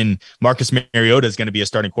 even Marcus Mariota is going to be a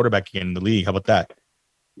starting quarterback again in the league. How about that?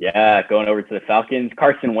 Yeah, going over to the Falcons.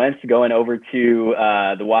 Carson Wentz going over to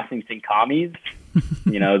the Washington Commies.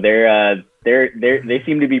 They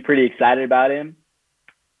seem to be pretty excited about him.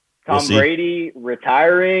 Tom Brady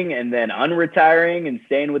retiring and then unretiring and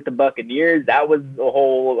staying with the Buccaneers. That was a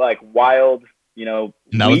whole wild, And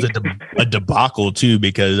that was a debacle too,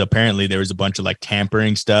 because apparently there was a bunch of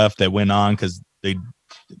tampering stuff that went on because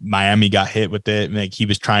Miami got hit with it. Like, he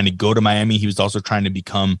was trying to go to Miami. He was also trying to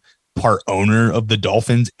become part owner of the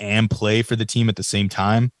Dolphins and play for the team at the same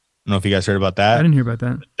time. I don't know if you guys heard about that. I didn't hear about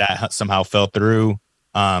that. That somehow fell through.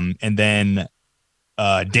 And then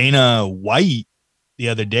Dana White the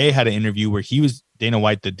other day had an interview where Dana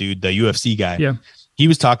White, the dude, the UFC guy. Yeah. He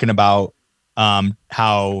was talking about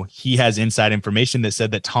how he has inside information that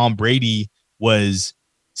said that Tom Brady was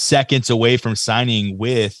seconds away from signing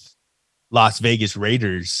with Las Vegas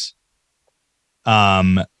Raiders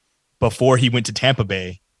before he went to Tampa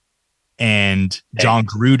Bay. And John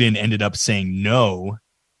Gruden ended up saying no.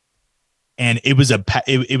 And it was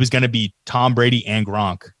going to be Tom Brady and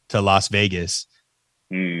Gronk to Las Vegas.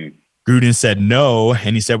 Gruden said no,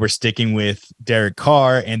 and he said we're sticking with Derek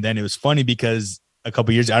Carr. And then it was funny because I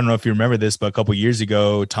don't know if you remember this, but a couple years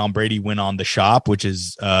ago, Tom Brady went on The Shop, which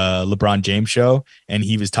is LeBron James show, and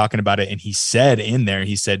he was talking about it. And he said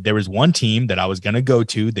there was one team that I was going to go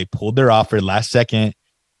to. They pulled their offer last second,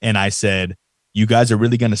 and I said, you guys are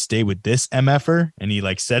really going to stay with this MFer? And he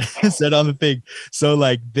said on the thing. So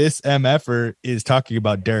this MFer is talking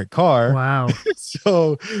about Derek Carr. Wow.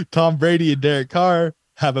 So Tom Brady and Derek Carr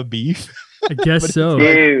have a beef. I guess so.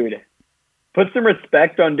 Dude, put some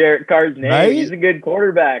respect on Derek Carr's name. Right? He's a good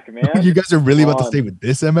quarterback, man. You guys are really about to stay with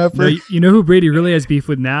this MFer? No, you know who Brady really has beef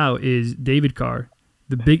with now is David Carr.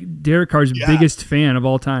 Derek Carr's biggest fan of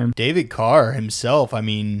all time. David Carr himself. I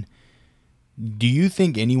mean, do you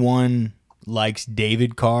think anyone likes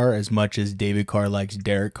David Carr as much as David Carr likes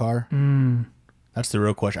Derek Carr? That's the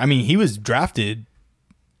real question. I mean, he was drafted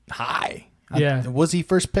high. Yeah. Was he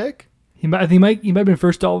first pick? He might have been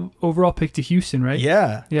first overall pick to Houston, right?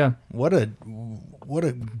 Yeah. Yeah. What a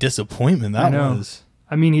disappointment that was.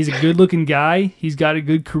 I mean, he's a good-looking guy. He's got a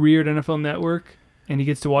good career at NFL Network, and he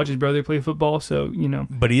gets to watch his brother play football, so,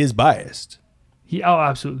 But he is biased. He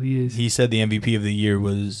absolutely is. He said the MVP of the year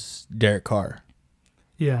was Derek Carr.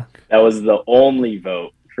 Yeah. That was the only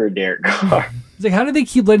vote for Derek Carr. It's how did they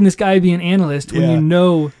keep letting this guy be an analyst when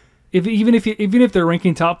Even if they're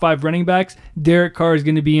ranking top 5 running backs, Derek Carr is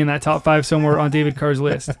going to be in that top 5 somewhere on David Carr's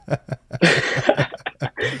list.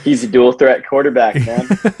 He's a dual threat quarterback, man.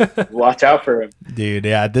 Watch out for him. Dude,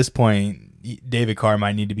 yeah, at this point, David Carr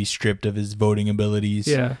might need to be stripped of his voting abilities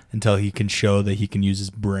until he can show that he can use his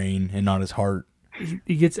brain and not his heart.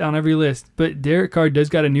 He gets on every list. But Derek Carr does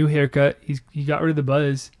got a new haircut. He got rid of the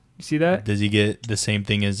buzz. You see that? Does he get the same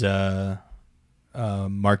thing as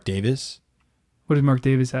Mark Davis? What does Mark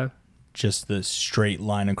Davis have? Just the straight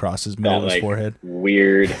line across his middle of his forehead.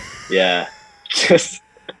 Weird. Yeah. Just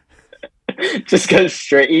goes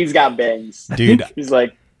straight. He's got bangs. Dude. He's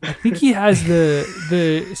like, I think he has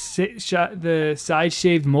the side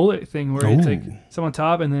shaved mullet thing where it's like some on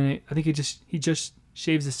top, and then I think he just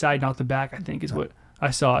shaves the side, not the back. I think is what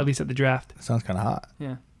I saw, at least at the draft. That sounds kind of hot.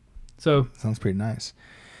 Yeah. So sounds pretty nice.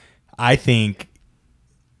 I think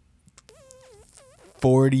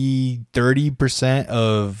 30%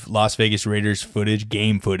 of Las Vegas Raiders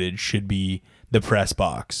game footage should be the press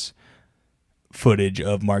box footage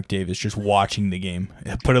of Mark Davis just watching the game.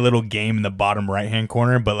 Put a little game in the bottom right-hand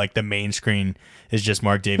corner, but like the main screen is just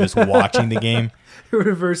Mark Davis watching the game.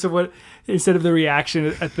 Reverse of what, instead of the reaction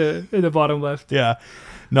in the bottom left. Yeah.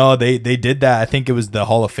 No, they did that. I think it was the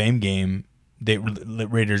Hall of Fame game. The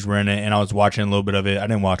Raiders were in it, and I was watching a little bit of it. I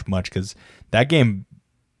didn't watch much because that game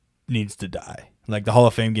needs to die. Like, the Hall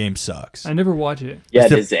of Fame game sucks. I never watch it. Yeah,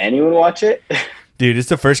 does anyone watch it? Dude, it's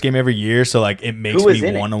the first game every year, so like it makes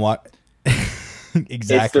me want to watch.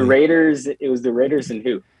 Exactly. It's the Raiders. It was the Raiders and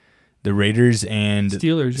who? The Raiders and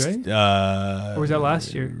Steelers, right? Or was that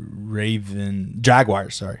last year?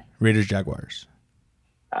 Jaguars. Sorry, Raiders Jaguars.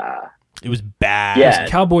 It was bad. Yeah. It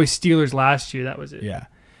was Cowboys Steelers last year. That was it. Yeah,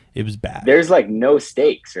 it was bad. There's like no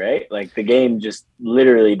stakes, right? Like the game just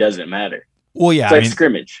literally doesn't matter. Well, yeah, it's like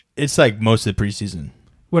scrimmage. It's like most of the preseason.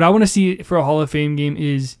 What I want to see for a Hall of Fame game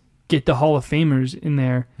is get the Hall of Famers in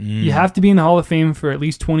there. You have to be in the Hall of Fame for at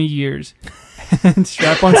least 20 years. And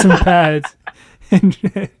strap on some pads and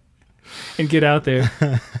get out there.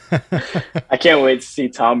 I can't wait to see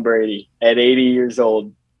Tom Brady at 80 years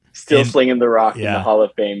old still slinging the rock in the Hall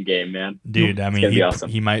of Fame game, man. Dude, I mean,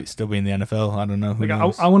 he might still be in the NFL. I don't know. Who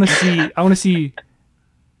knows? I want to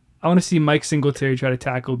see Mike Singletary try to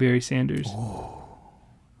tackle Barry Sanders.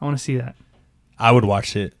 I want to see that. I would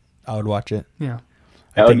watch it. Yeah.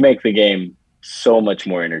 That would make the game so much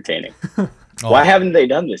more entertaining. Why haven't they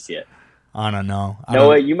done this yet? I don't know.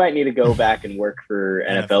 Noah, you might need to go back and work for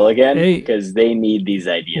NFL again because they need these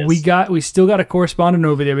ideas. We still got a correspondent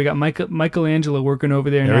over there. We got Michelangelo working over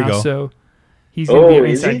there now, so he's gonna be our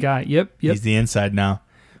inside guy. Yep. He's the inside now.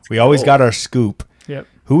 We always got our scoop. Yep.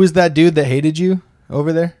 Who was that dude that hated you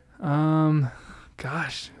over there?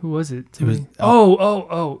 Gosh, who was it? It was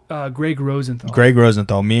Greg Rosenthal. Greg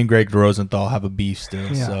Rosenthal. Me and Greg Rosenthal have a beef still.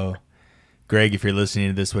 Yeah. So, Greg, if you're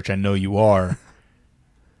listening to this, which I know you are.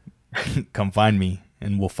 Come find me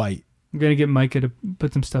and we'll fight. I'm gonna get Micah to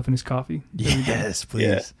put some stuff in his coffee. Yes,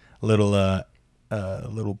 please. Yeah.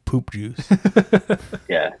 Little poop juice.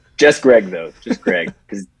 Yeah, just Greg though, just Greg,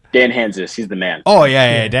 because Dan Hansis, he's the man. Oh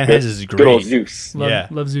yeah. Dan Hansis is great. Good old Zeus.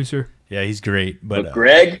 Love Zeuser. Yeah, he's great. But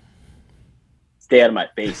Greg, stay out of my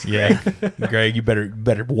face. Greg. Yeah, Greg, you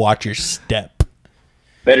better watch your step.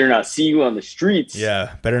 Better not see you on the streets.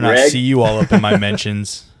 Yeah, better not see you all up in my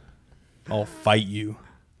mentions. I'll fight you.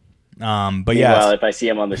 But yeah. Well, if I see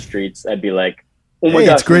him on the streets, I'd be like, "Oh my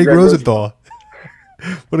gosh, it's Greg Rosenthal."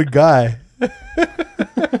 What a guy.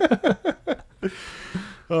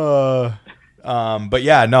 But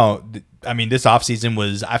yeah, no. I mean, this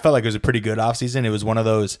offseason I felt like it was a pretty good offseason. It was one of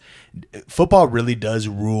those. Football really does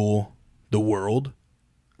rule the world.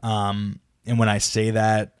 And when I say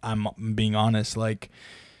that, I'm being honest. Like,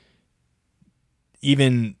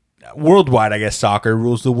 even worldwide, I guess soccer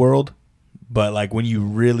rules the world. But like when you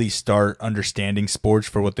really start understanding sports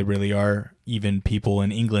for what they really are, even people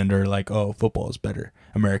in England are like, "Oh, football is better.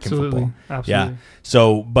 American football." Absolutely. Yeah.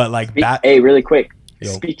 So, but like hey, really quick.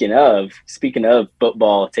 Yo. Speaking of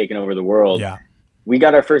football taking over the world, we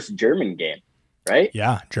got our first German game, right?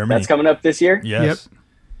 Yeah, Germany. That's coming up this year. Yes. Yep.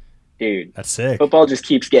 Dude, that's sick. Football just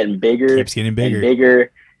keeps getting bigger. And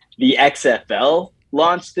bigger. The XFL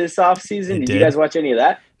launched this offseason. Did you guys watch any of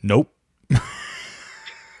that? Nope.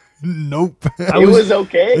 Nope. It was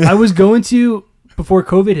okay. I was going to before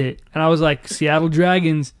COVID hit, and I was like, Seattle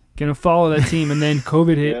Dragons gonna follow that team, and then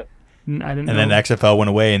COVID hit, and I didn't. And then the XFL went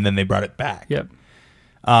away, and then they brought it back. Yep.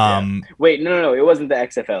 Wait, no, it wasn't the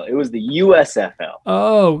XFL. It was the USFL.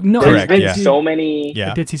 Oh no! Correct. There's been so many.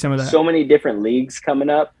 I did see some of that. So many different leagues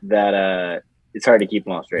coming up that it's hard to keep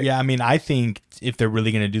them all straight. Yeah, I mean, I think if they're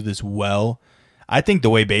really gonna do this well, I think the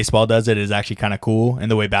way baseball does it is actually kind of cool,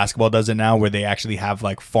 and the way basketball does it now, where they actually have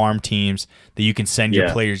like farm teams that you can send your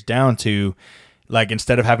players down to. Like,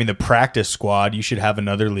 instead of having the practice squad, you should have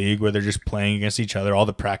another league where they're just playing against each other. All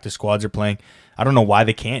the practice squads are playing. I don't know why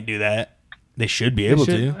they can't do that. They should be able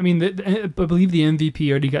to. I mean, I believe the MVP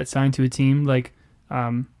already got signed to a team. Like,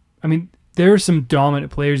 I mean, there are some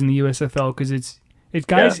dominant players in the USFL because it's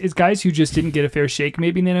guys who just didn't get a fair shake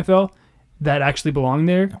maybe in the NFL that actually belong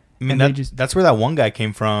there. I mean, that's where that one guy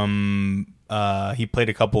came from. He played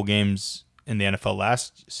a couple games in the NFL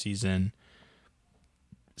last season.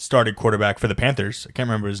 Started quarterback for the Panthers. I can't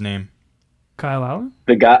remember his name. Kyle Allen?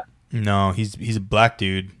 The guy? No, he's a black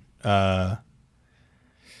dude.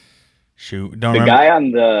 Shoot, don't the remember. Guy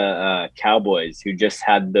on the Cowboys who just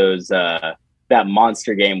had those that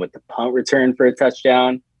monster game with the punt return for a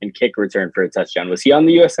touchdown and kick return for a touchdown. Was he on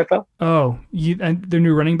the USFL? Oh, and their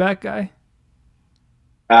new running back guy?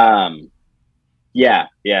 Yeah.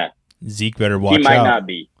 Zeke better watch out. He might not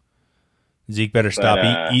be. Zeke better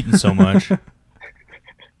stop eating so much.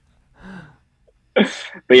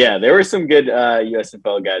 But yeah, there were some good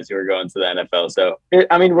USFL guys who were going to the NFL. So,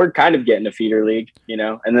 I mean, we're kind of getting a feeder league, you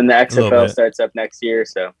know, and then the XFL starts up next year.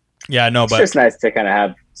 So, yeah, no, it's just nice to kind of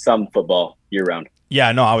have some football year round.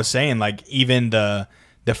 Yeah, no, I was saying, like, even the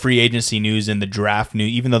free agency news and the draft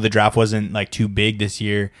news, even though the draft wasn't like too big this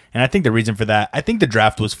year. And I think the reason for that, I think the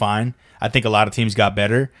draft was fine. I think a lot of teams got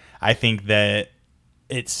better. I think that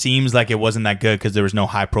it seems like it wasn't that good because there was no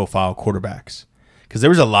high profile quarterbacks. Because there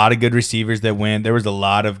was a lot of good receivers that went. There was a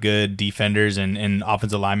lot of good defenders and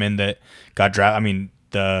offensive linemen that got drafted. I mean,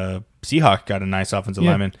 the Seahawks got a nice offensive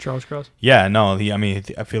lineman. Charles Cross. Yeah, no,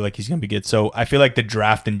 I feel like he's going to be good. So I feel like the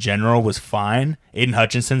draft in general was fine. Aiden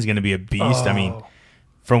Hutchinson's going to be a beast. I mean,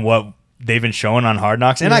 from what they've been showing on Hard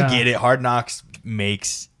Knocks. And I get it. Hard Knocks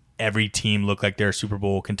makes every team look like they're a Super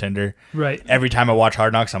Bowl contender. Right. Every time I watch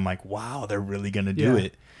Hard Knocks, I'm like, wow, they're really going to do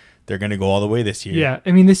it. They're going to go all the way this year. Yeah,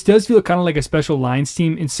 I mean, this does feel kind of like a special lines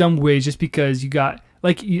team in some ways just because you got,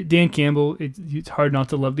 like, Dan Campbell, it's hard not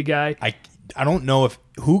to love the guy. I don't know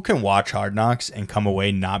who can watch Hard Knocks and come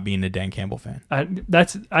away not being a Dan Campbell fan.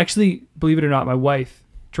 That's actually, believe it or not, my wife,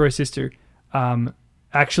 Troy's sister,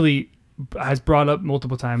 actually has brought up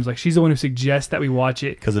multiple times. Like, she's the one who suggests that we watch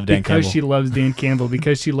it because of Dan Campbell. Because she loves Dan Campbell,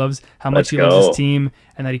 because she loves how much he loves his team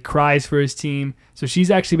and that he cries for his team. So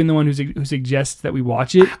she's actually been the one who suggests that we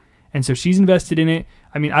watch it. And so she's invested in it.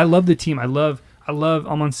 I mean, I love the team. I love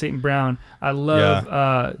Amon St. Brown. I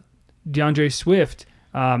love DeAndre Swift.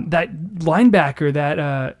 That linebacker,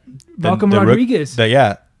 that Malcolm Rodriguez. Dude,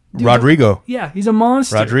 Rodrigo. Yeah, he's a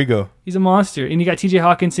monster. Rodrigo. He's a monster. And you got TJ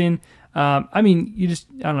Hawkinson. I mean,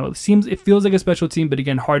 I don't know. It feels like a special team, but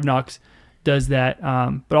again, Hard Knocks does that.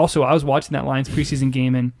 But also, I was watching that Lions preseason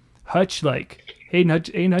game, and Hutch, like, Aiden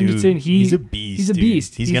Hutchinson, he's a beast. He's a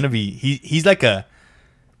beast. He's going to be, he's like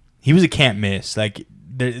he was a can't miss. Like,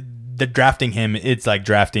 the drafting him, it's like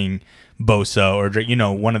drafting Bosa or, you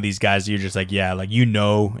know, one of these guys. You're just like, yeah, like, you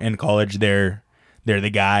know, in college they're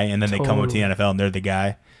the guy, and then they come up to the NFL and they're the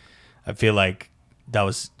guy. I feel like that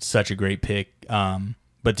was such a great pick.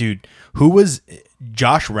 But dude, who was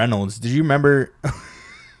Josh Reynolds? Did you remember?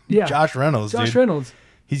 Yeah, Josh Reynolds.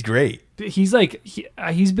 He's great. He's like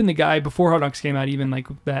he's been the guy before Hard Knocks came out. Even like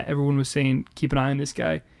that, everyone was saying keep an eye on this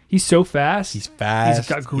guy. He's so fast. He's fast. He's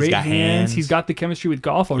got great hands. He's got the chemistry with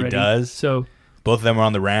golf already. He does. So both of them were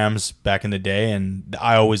on the Rams back in the day, and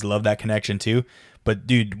I always loved that connection too. But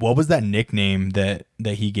dude, what was that nickname that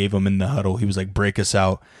he gave him in the huddle? He was like, "Break us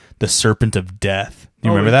out, the Serpent of Death." Do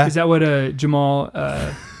you remember that? Is that what Jamal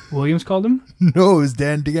Williams called him? No, it was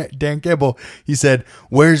Dan Campbell. He said,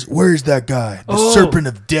 "Where's that guy? The Serpent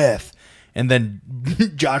of Death." And then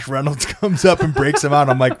Josh Reynolds comes up and breaks him out.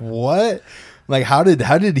 I'm like, what? Like, how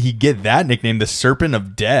did he get that nickname, the Serpent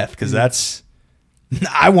of Death? Because that's,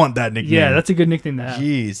 I want that nickname. Yeah, that's a good nickname to have.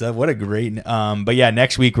 Jeez, what a great. But yeah,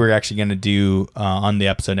 next week we're actually gonna do on the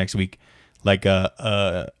episode next week like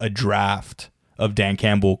a draft of Dan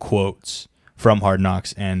Campbell quotes from Hard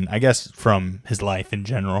Knocks and I guess from his life in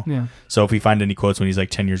general. Yeah. So if we find any quotes when he's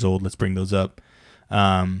like 10 years old, let's bring those up.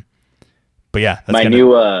 But yeah, that's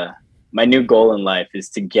my new goal in life is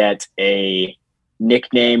to get a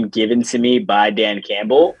nickname given to me by Dan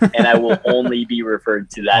Campbell, and I will only be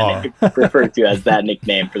referred to as that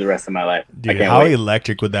nickname for the rest of my life. Dude, how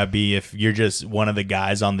electric would that be if you're just one of the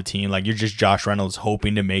guys on the team, like you're just Josh Reynolds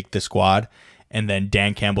hoping to make the squad, and then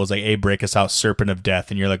Dan Campbell's like, "Hey, break us out, Serpent of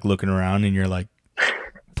Death," and you're like looking around and you're like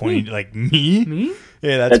pointing like, "Me?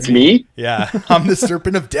 Yeah, that's me. Yeah, I'm the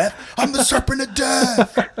Serpent of Death. I'm the Serpent of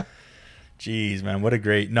Death." Jeez, man, what a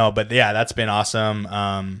great but yeah, that's been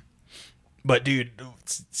awesome. But dude,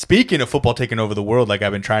 speaking of football taking over the world, like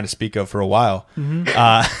I've been trying to speak of for a while,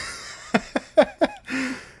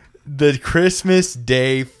 the Christmas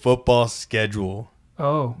Day football schedule.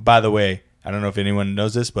 Oh, By the way, I don't know if anyone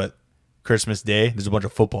knows this, but Christmas Day, there's a bunch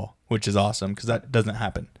of football, which is awesome because that doesn't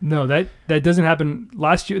happen. no, that doesn't happen.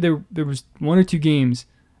 Last year there was 1 or 2 games.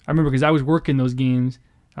 I remember because I was working those games.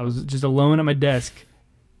 I was just alone at my desk,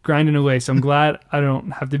 grinding away. So I'm glad I don't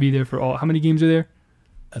have to be there for all. How many games are there?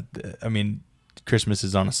 I mean, Christmas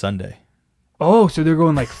is on a Sunday. Oh, so they're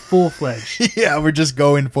going like full-fledged. Yeah, we're just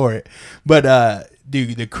going for it. But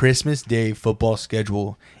dude, the Christmas Day football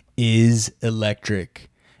schedule is electric.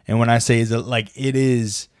 And when I say it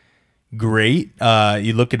is great.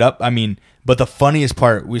 You look it up. I mean, but the funniest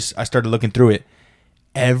part was I started looking through it.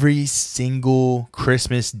 Every single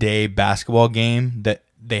Christmas Day basketball game that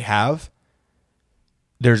they have,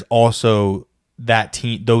 there's also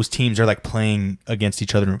those teams are like playing against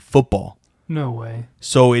each other in football. No way.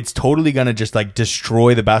 So it's totally going to just like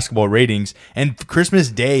destroy the basketball ratings. And Christmas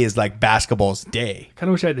Day is like basketball's day. Kind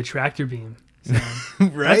of wish I had the tractor beam. So,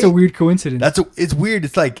 Right? That's a weird coincidence. It's weird.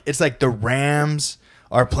 It's like the Rams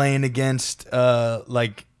are playing against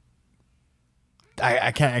like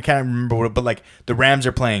I can't remember what, but like the Rams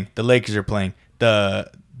are playing, the Lakers are playing,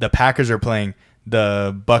 the Packers are playing,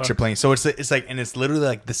 the Bucks are playing. So it's like, and it's literally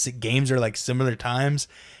like the games are like similar times,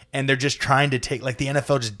 and they're just trying to take, like the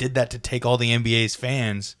NFL just did that to take all the NBA's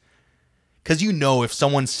fans, because if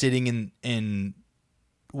someone's sitting in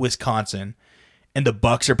Wisconsin and the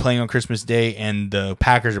Bucks are playing on Christmas Day and the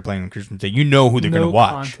Packers are playing on Christmas Day, who they're going to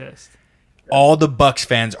watch. Contest. All the Bucks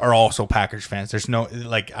fans are also Packers fans. There's no,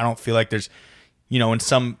 like, I don't feel like there's, in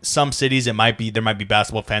some cities there might be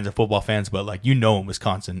basketball fans and football fans, but like, in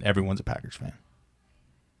Wisconsin, everyone's a Packers fan.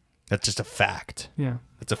 That's just a fact. Yeah.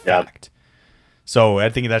 That's a fact. So I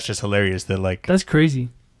think that's just hilarious that like. That's crazy.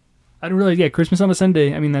 I didn't realize, Christmas on a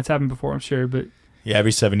Sunday. I mean, that's happened before, I'm sure, but. Yeah,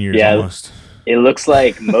 every 7 years almost. It looks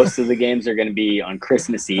like most of the games are going to be on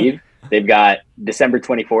Christmas Eve. They've got December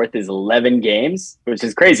 24th is 11 games, which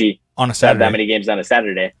is crazy. On a Saturday. Have that many games on a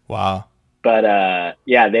Saturday. Wow. But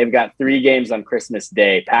they've got 3 games on Christmas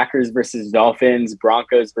Day: Packers versus Dolphins,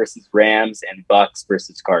 Broncos versus Rams, and Bucks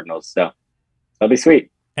versus Cardinals. So that'll be sweet.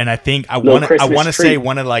 And I think I want to say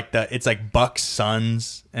one of like it's like Bucks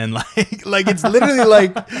Suns, and like it's literally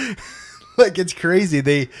like like it's crazy.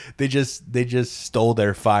 They just stole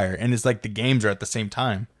their fire, and it's like the games are at the same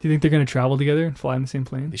time. Do you think they're going to travel together and fly in the same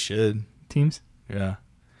plane? They should. Teams? Yeah.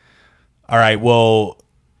 All right. Well,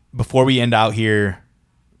 before we end out here,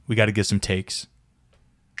 we got to get some takes.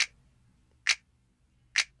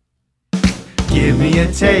 Give me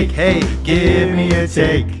a take, hey, give me a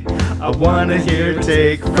take. I want to hear a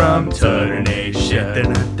take from Tutter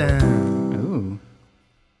Nation. Ooh.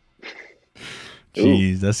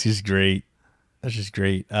 Jeez, that's just great. That's just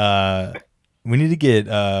great. We need to get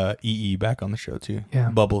EE back on the show too. Yeah.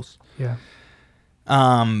 Bubbles. Yeah.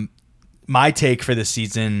 My take for the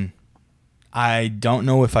season, I don't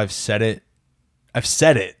know if I've said it. I've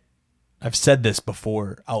said this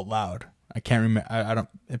before out loud. I can't remember. I don't.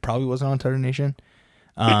 It probably wasn't on Tutter Nation.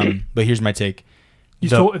 But here's my take.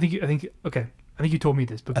 I think you told me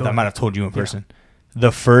this, but I might have told you in person.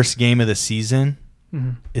 The first game of the season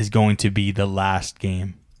is going to be the last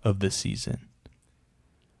game of the season.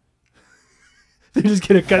 They're just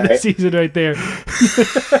gonna cut the season right there.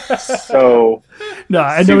 So no,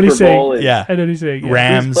 I know what he's saying. Yeah, I know what he's saying. Yeah.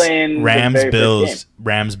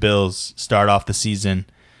 Rams Bills start off the season,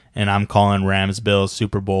 and I'm calling Rams Bills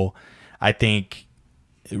Super Bowl. I think,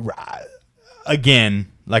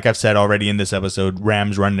 again, like I've said already in this episode,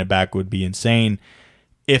 Rams running it back would be insane.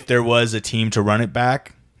 If there was a team to run it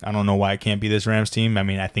back, I don't know why it can't be this Rams team. I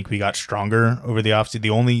mean, I think we got stronger over the offseason.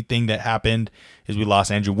 The only thing that happened is we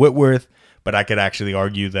lost Andrew Whitworth, but I could actually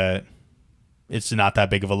argue that it's not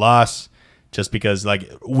that big of a loss, just because like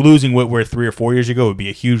losing Whitworth 3 or 4 years ago would be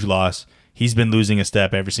a huge loss. He's been losing a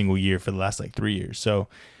step every single year for the last like 3 years. So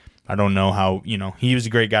I don't know how, he was a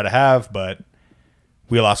great guy to have, but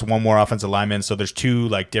we lost one more offensive lineman. So there's 2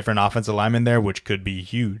 like different offensive linemen there, which could be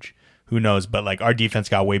huge. Who knows? But like our defense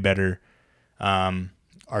got way better.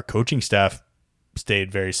 Our coaching staff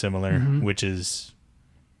stayed very similar, which is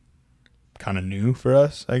kind of new for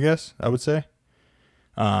us, I guess I would say.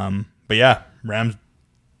 But yeah,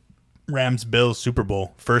 Rams Bills Super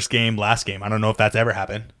Bowl, first game, last game. I don't know if that's ever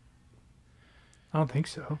happened. I don't think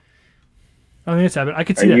so. I think it's happened. I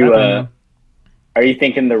could see that happening. Are you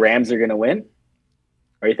thinking the Rams are going to win?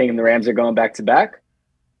 Are you thinking the Rams are going back to back?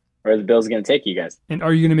 Or are the Bills going to take you guys? And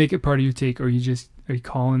are you going to make it part of your take, or are you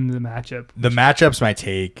calling the matchup? The matchup's my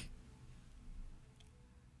take.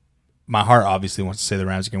 my heart obviously wants to say the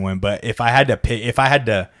Rams can win, but if I had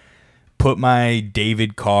to put my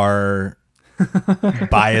David Carr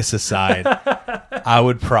bias aside, I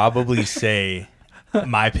would probably say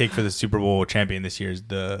my pick for the Super Bowl champion this year is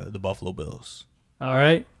the Buffalo Bills. All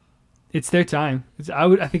right, it's their time.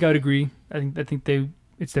 I think I would agree. I think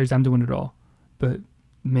it's their time to win it all. But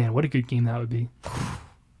man, what a good game that would be.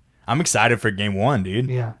 I'm excited for game 1, dude.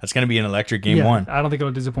 Yeah. That's going to be an electric game 1. I don't think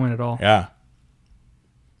it'll disappoint at all. Yeah.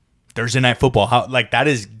 Thursday Night Football. That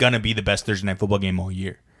is going to be the best Thursday Night Football game all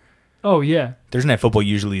year. Oh, yeah. Thursday Night Football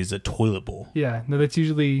usually is a toilet bowl. Yeah. No, that's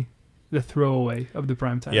usually the throwaway of the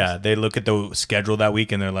prime time. Yeah. They look at the schedule that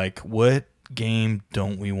week and they're like, what game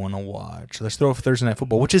don't we want to watch? Let's throw for Thursday Night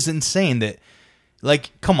Football, which is insane that,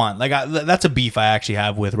 like, come on. Like, that's a beef I actually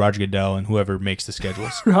have with Roger Goodell and whoever makes the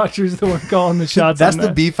schedules. Roger's the one calling the shots. That's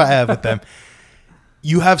the beef I have with them.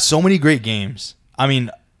 You have so many great games. I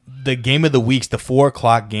mean, the game of the weeks, the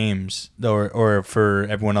 4:00 games, or for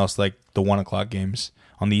everyone else, like the 1:00 games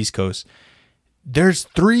on the East Coast. There's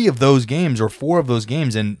 3 of those games or 4 of those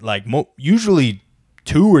games, and like usually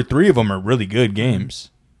 2 or 3 of them are really good games.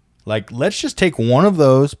 Like, let's just take one of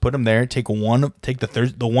those, put them there. Take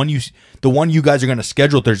the one you guys are going to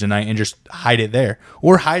schedule Thursday night, and just hide it there,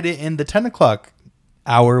 or hide it in the 10:00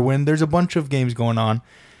 hour when there's a bunch of games going on,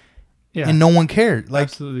 and no one cared. Like,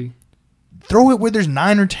 absolutely, throw it where there's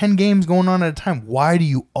 9 or 10 games going on at a time. Why do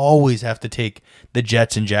you always have to take the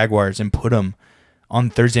Jets and Jaguars and put them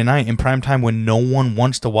on Thursday night in prime time when no one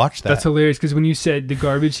wants to watch that? That's hilarious, because when you said the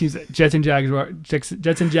garbage teams, Jets and Jags are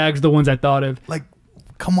the ones I thought of. Like,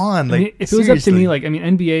 come on. Like, I mean, if it was up to me, like, I mean,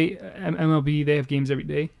 NBA, MLB, they have games every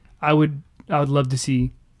day. I would love to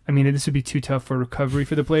see. I mean, this would be too tough for recovery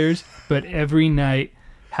for the players, but every night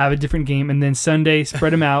have a different game, and then Sunday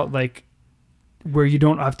spread them out, like, where you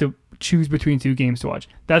don't have to choose between 2 games to watch.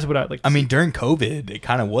 That's what I'd like to see. mean, during COVID, it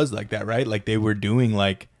kind of was like that, right? Like, they were doing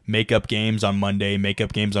like makeup games on Monday,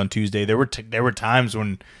 makeup games on Tuesday. There were times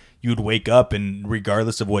when you would wake up and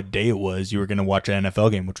regardless of what day it was, you were going to watch an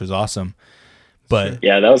NFL game, which was awesome. But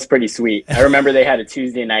yeah, that was pretty sweet. I remember they had a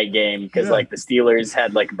Tuesday night game because like the Steelers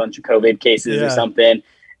had like a bunch of COVID cases or something,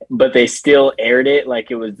 but they still aired it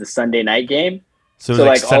like it was the Sunday night game. So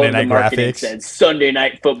like all of the marketing said Sunday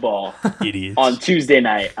Night Football on Tuesday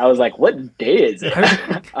night. I was like, what day is it?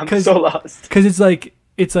 I'm so lost. Because it's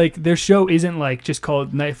like their show isn't like just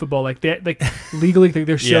called Night Football. Like that, like legally,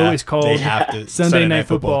 their show is called Sunday Night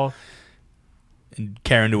Football. And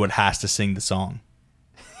Karen Newwood has to sing the song.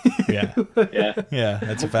 Yeah. Yeah,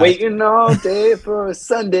 that's a fact. Waiting all day for a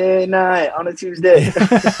Sunday night on a Tuesday.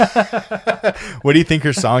 What do you think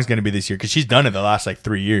her song's going to be this year? Because she's done it the last like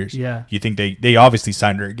 3 years. Yeah. You think they obviously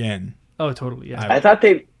signed her again? Oh, totally. Yeah. I thought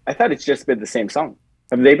it's just been the same song.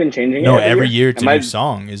 Have they been changing it? No, every year it's a new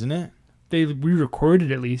song, isn't it? They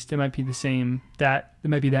re-recorded at least. It might be the same. It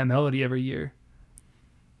might be that melody every year.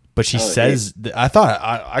 But she says, I thought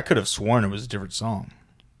I could have sworn it was a different song.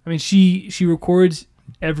 I mean, she records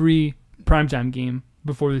every primetime game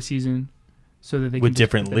before the season, so that they with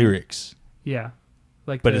different lyrics. Yeah,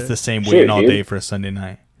 but it's the same waiting all day for a Sunday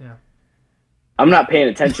night. Yeah, I'm not paying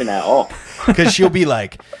attention at all because she'll be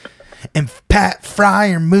like, and Pat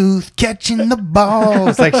Fryermuth catching the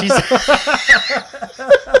balls. Like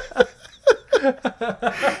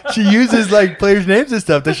she uses like players' names and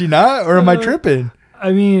stuff. Does she not, or am I tripping?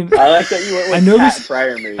 I mean, I like that you went with Pat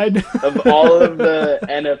Fryermuth. Of all of the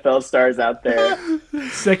NFL stars out there,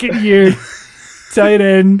 second year tight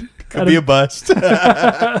end could be a bust.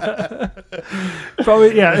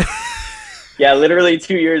 Probably, yeah. Yeah, literally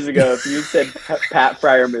 2 years ago, if you said Pat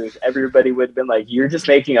Fryermuth, everybody would have been like, "You're just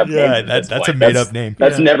making up names." Yeah, that's a made-up name.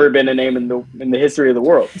 That's never been a name in the history of the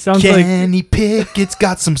world. Sounds Kenny Pickett's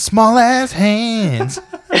got some small ass hands.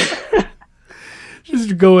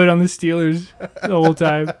 Just go in on the Steelers the whole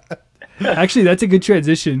time. Actually, that's a good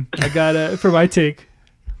transition. I got for my take.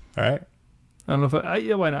 All right. I don't know if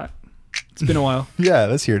why not? It's been a while. Yeah,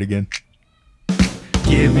 let's hear it again.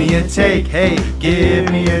 Give me a take, hey, give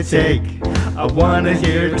me a take. I want to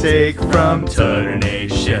hear a take from Tutter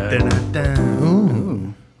Nation.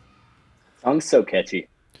 Ooh. Song's so catchy.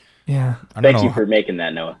 Yeah. Thank you for making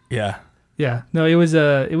that, Noah. Yeah. Yeah. No, it was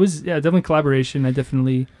definitely collaboration. I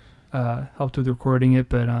definitely helped with recording it,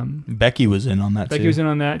 but Becky was in on that too. Becky was in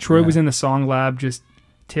on that. Troy was in the song lab, just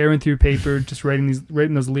tearing through paper, just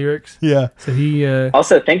writing those lyrics. Yeah. So he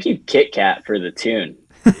also thank you Kit Kat for the tune.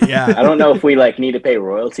 Yeah. I don't know if we need to pay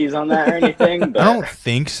royalties on that or anything, but I don't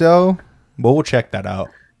think so. But we'll check that out.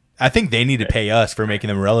 I think they need to pay us for making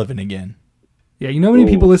them relevant again. Yeah, you know how many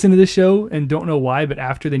people listen to this show and don't know why, but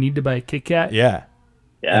after they need to buy a Kit Kat? Yeah.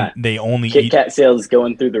 Yeah. And they only Kit eat. Kat sales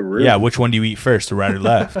going through the roof. Yeah, which one do you eat first, the right or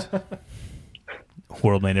left?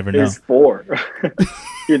 World may never know. There's 4.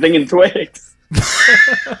 You're thinking Twix.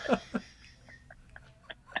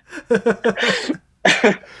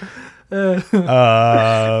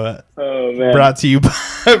 Oh man. Brought to you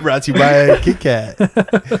by Kit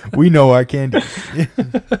Kat. We know our candy.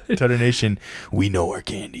 Tutter Nation, we know our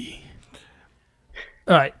candy.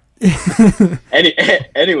 All right.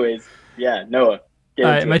 Anyways, yeah, Noah. All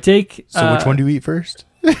right, my take. So which one do you eat first?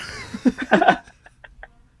 What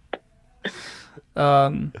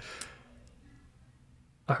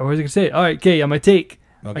was I gonna say? All right, okay, yeah, my take.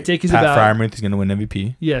 Okay. My take is Pat about Freiermuth is going to win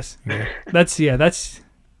MVP. Yes. Yeah. That's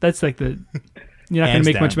like the you're not Hands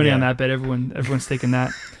gonna make much down, money yeah. on that bet. Everyone's taking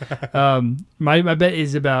that. My bet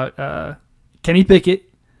is about Kenny Pickett.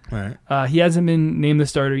 All right. He hasn't been named the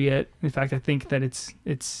starter yet. In fact, I think that it's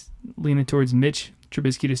leaning towards Mitch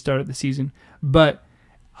Trubisky to start the season. But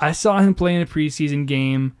I saw him play in a preseason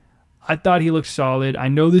game. I thought he looked solid. I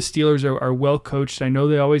know the Steelers are well coached. I know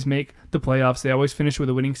they always make the playoffs. They always finish with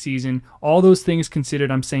a winning season. All those things considered,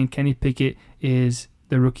 I'm saying Kenny Pickett is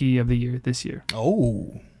the rookie of the year this year.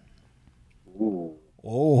 Oh. Ooh,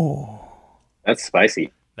 Oh. that's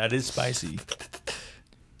spicy. That is spicy.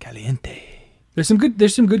 Caliente. There's some good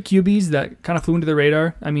QBs that kind of flew into the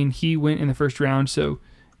radar. I mean, he went in the first round, so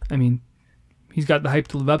I mean, he's got the hype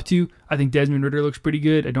to live up to. I think Desmond Ridder looks pretty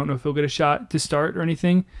good. I don't know if he'll get a shot to start or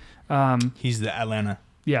anything. He's the Atlanta.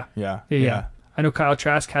 Yeah. Yeah. I know Kyle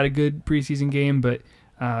Trask had a good preseason game, but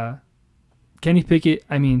Kenny Pickett,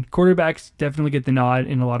 I mean, quarterbacks definitely get the nod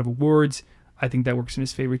in a lot of awards. I think that works in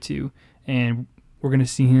his favor too. And we're going to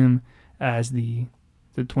see him as the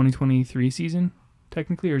 2023 season,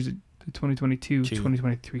 technically, or is it the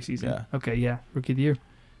 2022-2023 season? Yeah. Okay, yeah. Rookie of the year.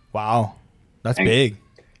 Wow. That's big.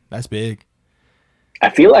 That's big. I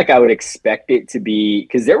feel like I would expect it to be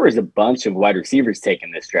because there was a bunch of wide receivers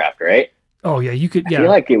taken this draft, right? Oh, yeah, you could, I feel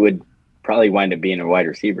like it would probably wind up being a wide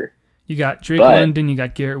receiver. You got Drake But- London, you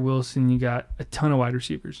got Garrett Wilson, you got a ton of wide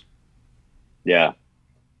receivers. Yeah.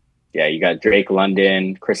 Yeah, you got Drake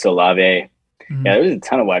London, Chris Olave. Mhm. Yeah, there's a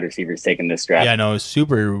ton of wide receivers taking this draft. Yeah, no, it was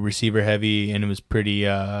super receiver heavy, and it was pretty.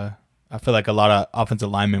 I feel like a lot of offensive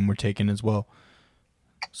linemen were taken as well.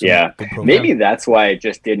 So, Yeah. good program. Maybe that's why it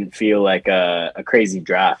just didn't feel like a crazy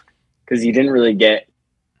draft because you didn't really get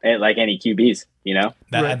like any QBs, you know?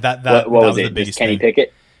 that Right. that What was was the it? Just biggest Kenny thing.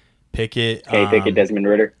 Pickett? Pickett, Kenny Pickett, Desmond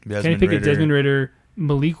Ridder? Kenny Pickett, Desmond Ridder,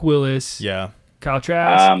 Malik Willis, Yeah, Kyle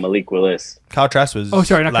Trask. Malik Willis. Kyle Trask was. Oh,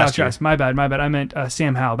 sorry, not Kyle last year. Trask. My bad. I meant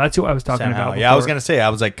Sam Howell. That's who I was talking Sam about. Howell. Yeah, I was before. gonna say. I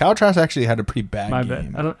was like, Kyle Trask actually had a pretty bad My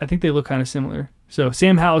game. bad. I think they look kind of similar. So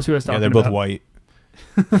Sam Howell is who I was Yeah, talking they're both about. white.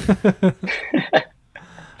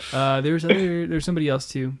 There's somebody else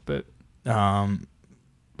too, but Um,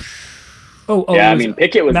 oh, Yeah, it I was mean,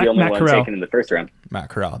 Pickett was Matt- the only Matt one Corral. taken in the first round. Matt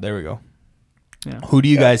Corral. There we go. Yeah. Who do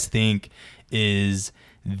you guys think is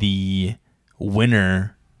the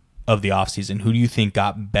winner of the offseason? Who do you think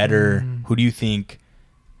got better? Who do you think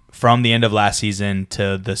from the end of last season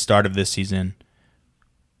to the start of this season,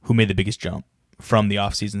 who made the biggest jump from the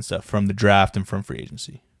offseason stuff, from the draft and from free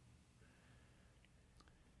agency?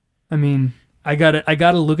 I mean, I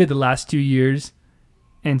gotta look at the last 2 years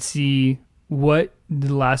and see what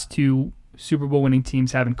the last two Super Bowl winning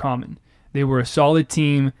teams have in common. They were a solid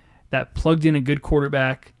team that plugged in a good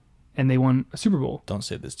quarterback, and they won a Super Bowl. Don't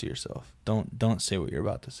say this to yourself. Don't say what you're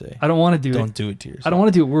about to say. I don't want to do it. Don't do it to yourself. I don't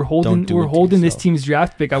want to do it. We're holding do it to this yourself. team's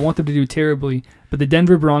draft pick. I want them to do terribly, but the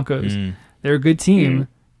Denver Broncos, they're a good team.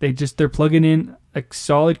 They're plugging in a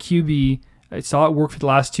solid QB. I saw it work for the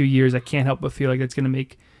last 2 years. I can't help but feel like that's going to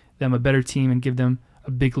make them a better team and give them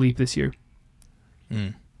a big leap this year.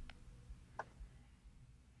 I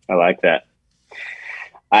like that.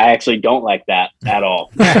 I actually don't like that at all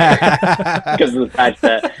because of the fact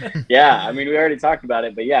that, yeah, I mean, we already talked about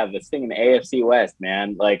it, but yeah, this thing in the AFC West,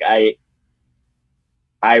 man, like I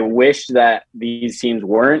wish that these teams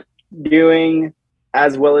weren't doing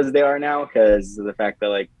as well as they are now because of the fact that,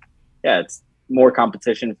 like, yeah, it's more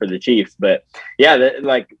competition for the Chiefs. But yeah,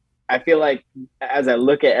 like, I feel like as I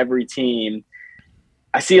look at every team,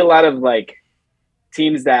 I see a lot of like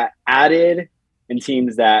teams that added and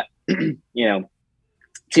teams that,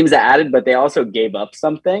 teams that added, but they also gave up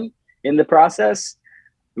something in the process.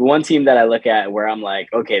 The one team that I look at where I'm like,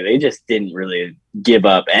 okay, they just didn't really give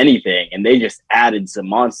up anything and they just added some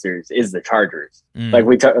monsters is the Chargers. Like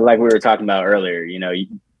we were talking about earlier,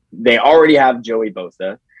 they already have Joey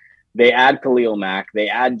Bosa. They add Khalil Mack. They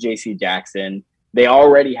add JC Jackson. They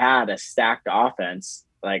already had a stacked offense.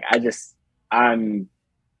 Like I'm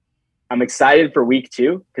excited for week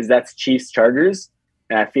 2 because that's Chiefs Chargers.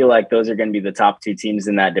 and I feel like those are going to be the top 2 teams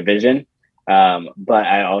in that division. But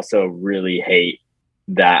I also really hate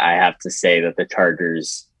that I have to say that the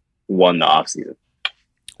Chargers won the offseason.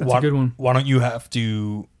 That's a good one. Why don't you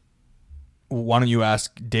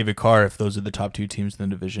ask David Carr if those are the top 2 teams in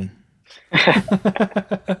the division?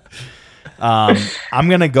 I'm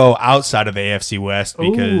going to go outside of the AFC West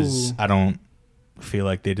because I don't feel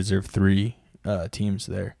like they deserve 3 teams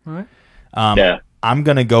there. All right. I'm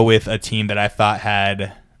going to go with a team that I thought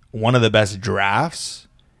had one of the best drafts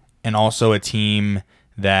and also a team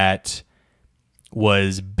that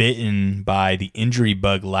was bitten by the injury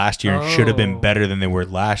bug last year and should have been better than they were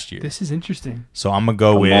last year. This is interesting. So I'm going to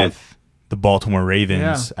go with the Baltimore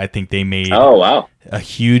Ravens. Yeah. I think they made a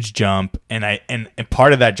huge jump, and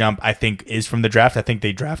part of that jump I think is from the draft. I think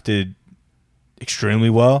they drafted extremely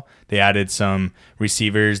well. They added some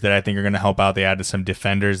receivers that I think are going to help out. They added some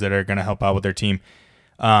defenders that are going to help out with their team.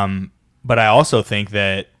 But I also think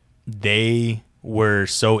that they were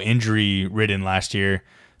so injury ridden last year.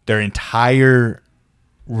 Their entire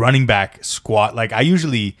running back squad, like I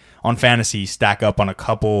usually on fantasy stack up on a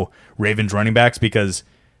couple Ravens running backs because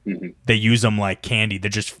they use them like candy. They're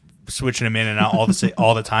just switching them in and out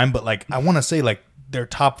all the time. But like I want to say like their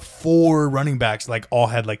top 4 running backs like all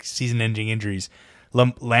had like season-ending injuries.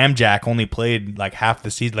 Lambjack only played like half the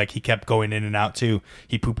season. Like he kept going in and out too.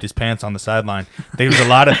 He pooped his pants on the sideline. There was a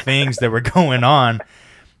lot of things that were going on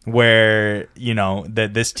where, you know,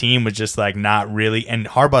 that this team was just like not really. And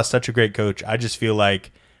Harbaugh's such a great coach. I just feel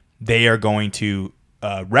like they are going to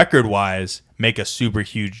record-wise make a super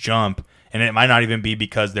huge jump. And it might not even be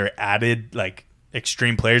because they're added like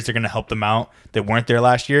extreme players. They're going to help them out that weren't there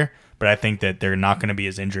last year. But I think that they're not going to be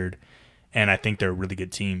as injured. And I think they're a really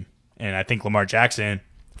good team. And I think Lamar Jackson,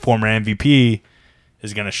 former MVP,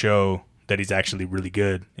 is going to show that he's actually really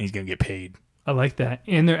good and he's going to get paid. I like that.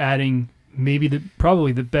 And they're adding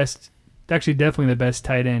definitely the best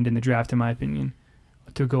tight end in the draft, in my opinion,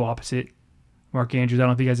 to go opposite Mark Andrews. I don't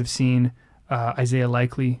know if you guys have seen Isaiah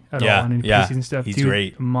Likely at all in preseason stuff. He's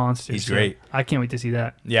great. A monster. He's great. I can't wait to see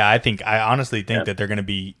that. Yeah, I honestly think that they're going to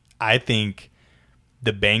be – I think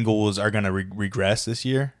the Bengals are going to regress this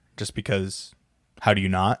year just because how do you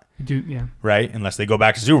not? Yeah. Right? Unless they go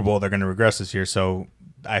back to Super Bowl, they're going to regress this year. So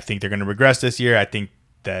I think they're going to regress this year. I think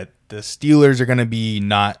that the Steelers are going to be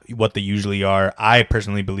not what they usually are. I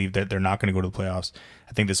personally believe that they're not going to go to the playoffs.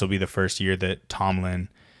 I think this will be the first year that Tomlin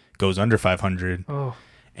goes under 500. Oh.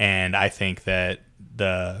 And I think that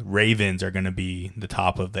the Ravens are going to be the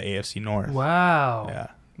top of the AFC North. Wow. Yeah.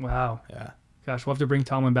 Wow. Yeah. Gosh, we'll have to bring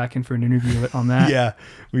Tomlin back in for an interview on that. Yeah,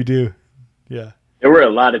 we do. Yeah. There were a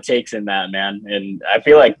lot of takes in that, man. And I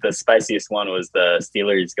feel like the spiciest one was the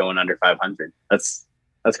Steelers going under 500. That's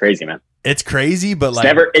crazy, man. It's crazy, but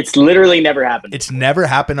it's literally never happened. It's never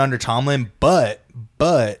happened under Tomlin, but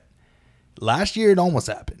last year it almost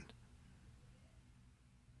happened.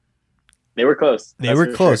 They were close. They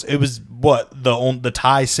were close. Sure. It was the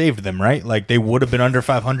tie saved them, right? Like they would have been under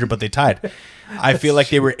 500, but they tied. I feel like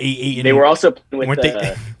they were 8-8. They were also playing with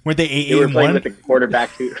weren't they 8-8? They were playing with the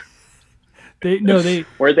quarterback who.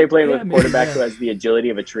 Weren't they playing with a quarterback who has the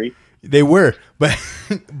agility of a tree? They were,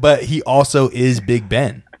 but he also is Big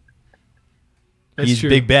Ben. He's true.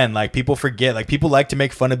 Big Ben. Like people forget. Like people like to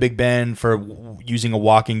make fun of Big Ben for using a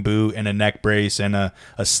walking boot and a neck brace and a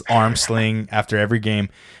arm sling after every game.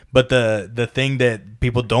 But the thing that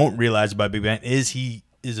people don't realize about Big Ben is he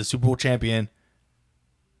is a Super Bowl champion.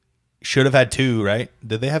 Should have had 2, right?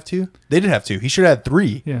 Did they have 2? They did have 2. He should have had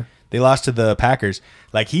 3. Yeah. They lost to the Packers.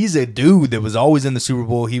 Like he's a dude that was always in the Super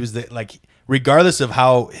Bowl. He was regardless of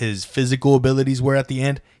how his physical abilities were at the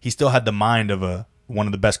end, he still had the mind of one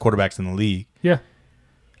of the best quarterbacks in the league. Yeah.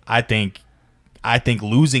 I think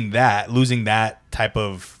losing that type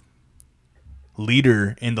of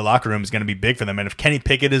leader in the locker room is going to be big for them. And if Kenny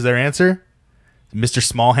Pickett is their answer, Mr.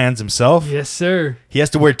 Small Hands himself. Yes, sir. He has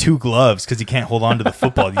to wear 2 gloves because he can't hold on to the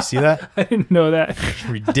football. Do you see that? I didn't know that.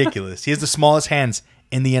 Ridiculous. He has the smallest hands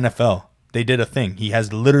in the NFL. They did a thing. He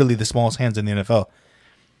has literally the smallest hands in the NFL.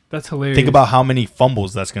 That's hilarious. Think about how many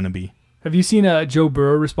fumbles that's going to be. Have you seen Joe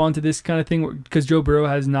Burrow respond to this kind of thing? Because Joe Burrow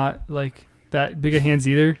has not like that big of hands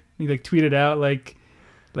either. He tweeted out like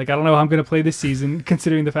I don't know how I'm going to play this season,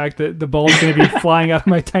 considering the fact that the ball's going to be flying out of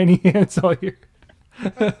my tiny hands all year.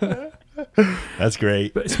 That's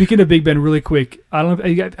great. But speaking of Big Ben, really quick, I don't know.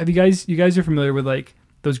 You guys are familiar with like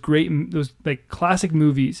those like classic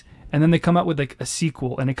movies, and then they come out with like a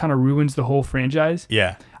sequel, and it kind of ruins the whole franchise.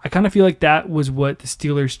 Yeah, I kind of feel like that was what the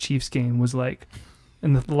Steelers Chiefs game was like,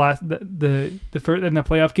 in the last the first in the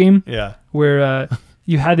playoff game. Yeah, where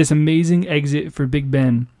you had this amazing exit for Big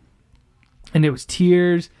Ben, and it was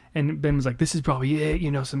tears And Ben was like, "This is probably it.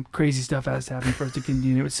 You know, some crazy stuff has to happen for us to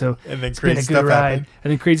continue it." So And then it's been a crazy good stuff ride. happened.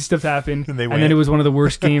 And then crazy stuff happened. And they then win. it was one of the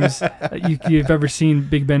worst games you've ever seen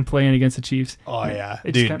Big Ben playing against the Chiefs. Oh yeah,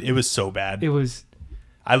 It's dude, kind- it was so bad. It was.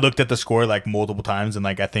 I looked at the score like multiple times, and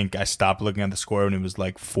like I think I stopped looking at the score when it was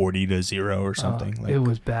like 40-0 or something. Like, It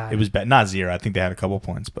was bad. It was bad. Not 0. I think they had a couple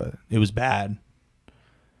points, but it was bad.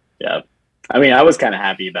 Yeah. I mean, I was kind of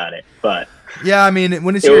happy about it, but Yeah, I mean,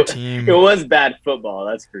 when it's it, your wa- team, it was bad football.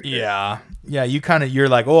 That's for sure. yeah, you're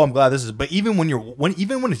like, oh, I'm glad this is. But even when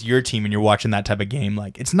it's your team and you're watching that type of game,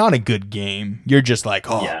 like it's not a good game. You're just like,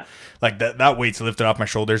 oh, Yeah. like that weight's lifted off my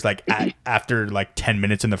shoulders. Like after like 10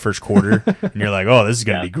 minutes in the first quarter, and you're like, oh, this is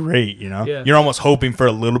gonna Yeah. be great. You know, Yeah. you're almost hoping for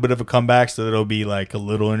a little bit of a comeback so that it'll be like a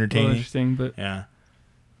little a little entertaining. interesting, but Yeah.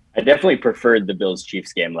 I definitely preferred the Bills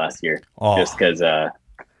Chiefs game last year, Oh. just because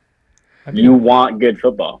might be, you want good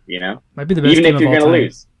football, you know, might be the best even game if you're of all going to time.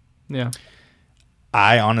 lose. Yeah.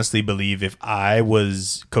 I honestly believe if I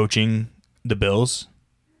was coaching the Bills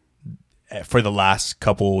for the last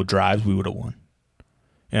couple drives, we would have won.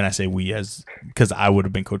 And I say we because I would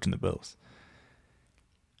have been coaching the Bills.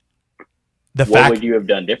 The What fact would you have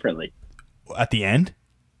done differently? at the end,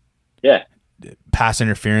 Yeah. pass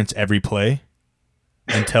interference every play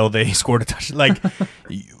until they scored a touchdown. Like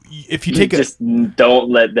if you take Just don't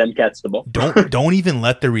let them catch the ball. don't even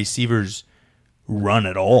let the receivers run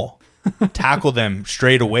at all. Tackle them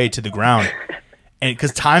straight away to the ground. And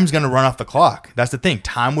because time's going to run off the clock. That's the thing.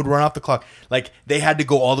 Time would run off the clock. Like, they had to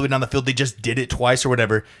go all the way down the field. They just did it twice or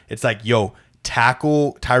whatever. It's like, yo,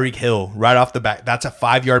 tackle Tyreek Hill right off the bat. That's a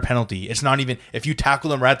 5-yard penalty. It's not even, if you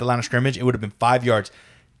tackle him right at the line of scrimmage, it would have been 5 yards.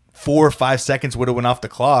 4 or 5 seconds would have went off the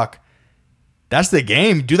clock. That's the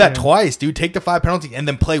game. Do that twice, dude. Take the 5 penalty and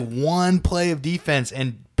then play one play of defense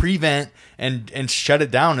and prevent and shut it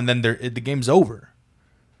down, and then the game's over.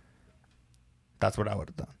 That's what I would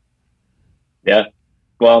have done. Yeah.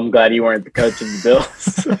 Well, I'm glad you weren't the coach of the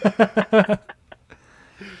Bills.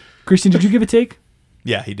 Christian, did you give a take?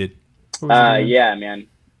 Yeah, he did. What was it? Yeah, man.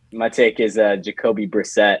 My take is Jacoby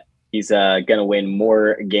Brissett. He's going to win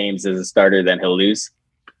more games as a starter than he'll lose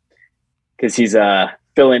because he's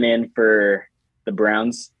filling in for the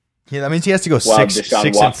Browns. Yeah, that means he has to go While 6 Deshaun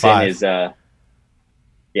and Watson 5. is,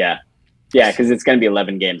 yeah, because it's going to be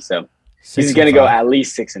 11 games. So 6 he's and going to go 5. at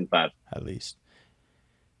least 6 and 5. At least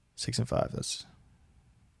 6 and 5. That's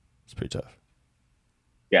pretty tough.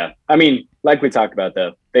 Yeah. I mean, like we talked about,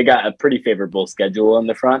 though, they got a pretty favorable schedule in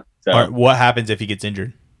the front. So All right, what happens if he gets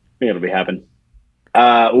injured? I think it'll be happening.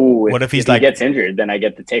 What if he's he like- gets injured, then I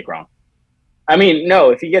get the take wrong. I mean,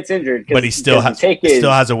 no, if he gets injured, But he still the take is,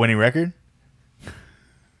 has a winning record.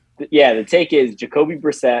 yeah, the take is Jacoby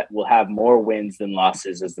Brissett will have more wins than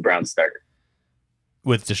losses as the Browns starter.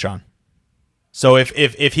 With Deshaun. So if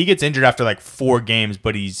he gets injured after like 4 games,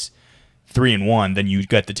 but he's 3-1, then you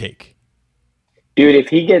get the take. Dude, if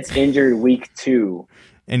he gets injured week 2,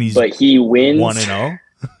 And he's but he wins 1-0.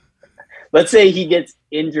 Let's say he gets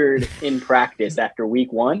injured in practice after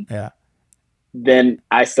week 1, Yeah. then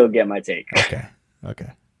I still get my take.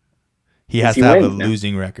 Okay. He has he to have a wins now.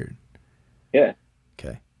 losing record. Yeah.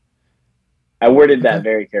 Okay. I worded that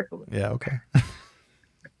very carefully. Yeah, okay.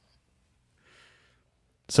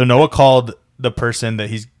 So Noah called the person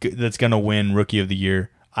that's going to win Rookie of the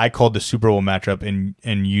Year. I called the Super Bowl matchup,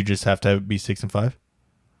 and you just have to be 6 and 5?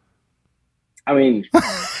 I mean,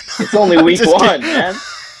 it's only week Just 1, kidding. man.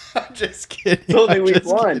 I'm just kidding. It's only I'm week just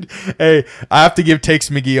 1. kidding. Hey, I have to give Takes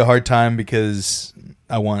McGee a hard time because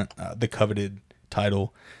I want the coveted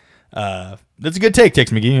title. That's a good take,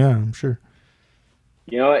 Takes McGee. Yeah, I'm sure.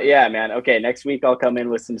 You know what? Yeah, man. Okay, next week I'll come in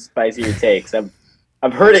with some spicier takes.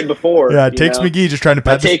 I've heard it before. Yeah, you Takes know? McGee just trying to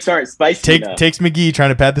My pad takes aren't spicy enough. Takes McGee trying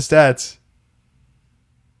to pad the stats.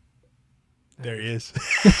 There he is.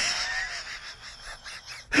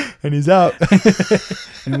 And he's out.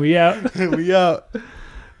 And we out. We out.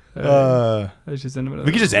 Let's just end it.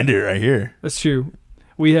 We could just end it right here. That's true.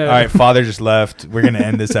 We have. All right, Father just left. We're gonna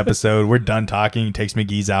end this episode. We're done talking. Takes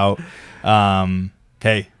McGee's out.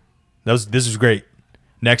 Hey, this was great.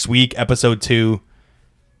 Next week, episode 2.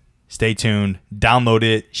 Stay tuned. Download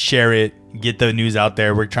it. Share it. Get the news out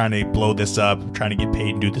there. We're trying to blow this up. We're trying to get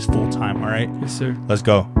paid and do this full time. All right. Yes, sir. Let's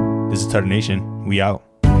go. This is Tutter Nation. We out.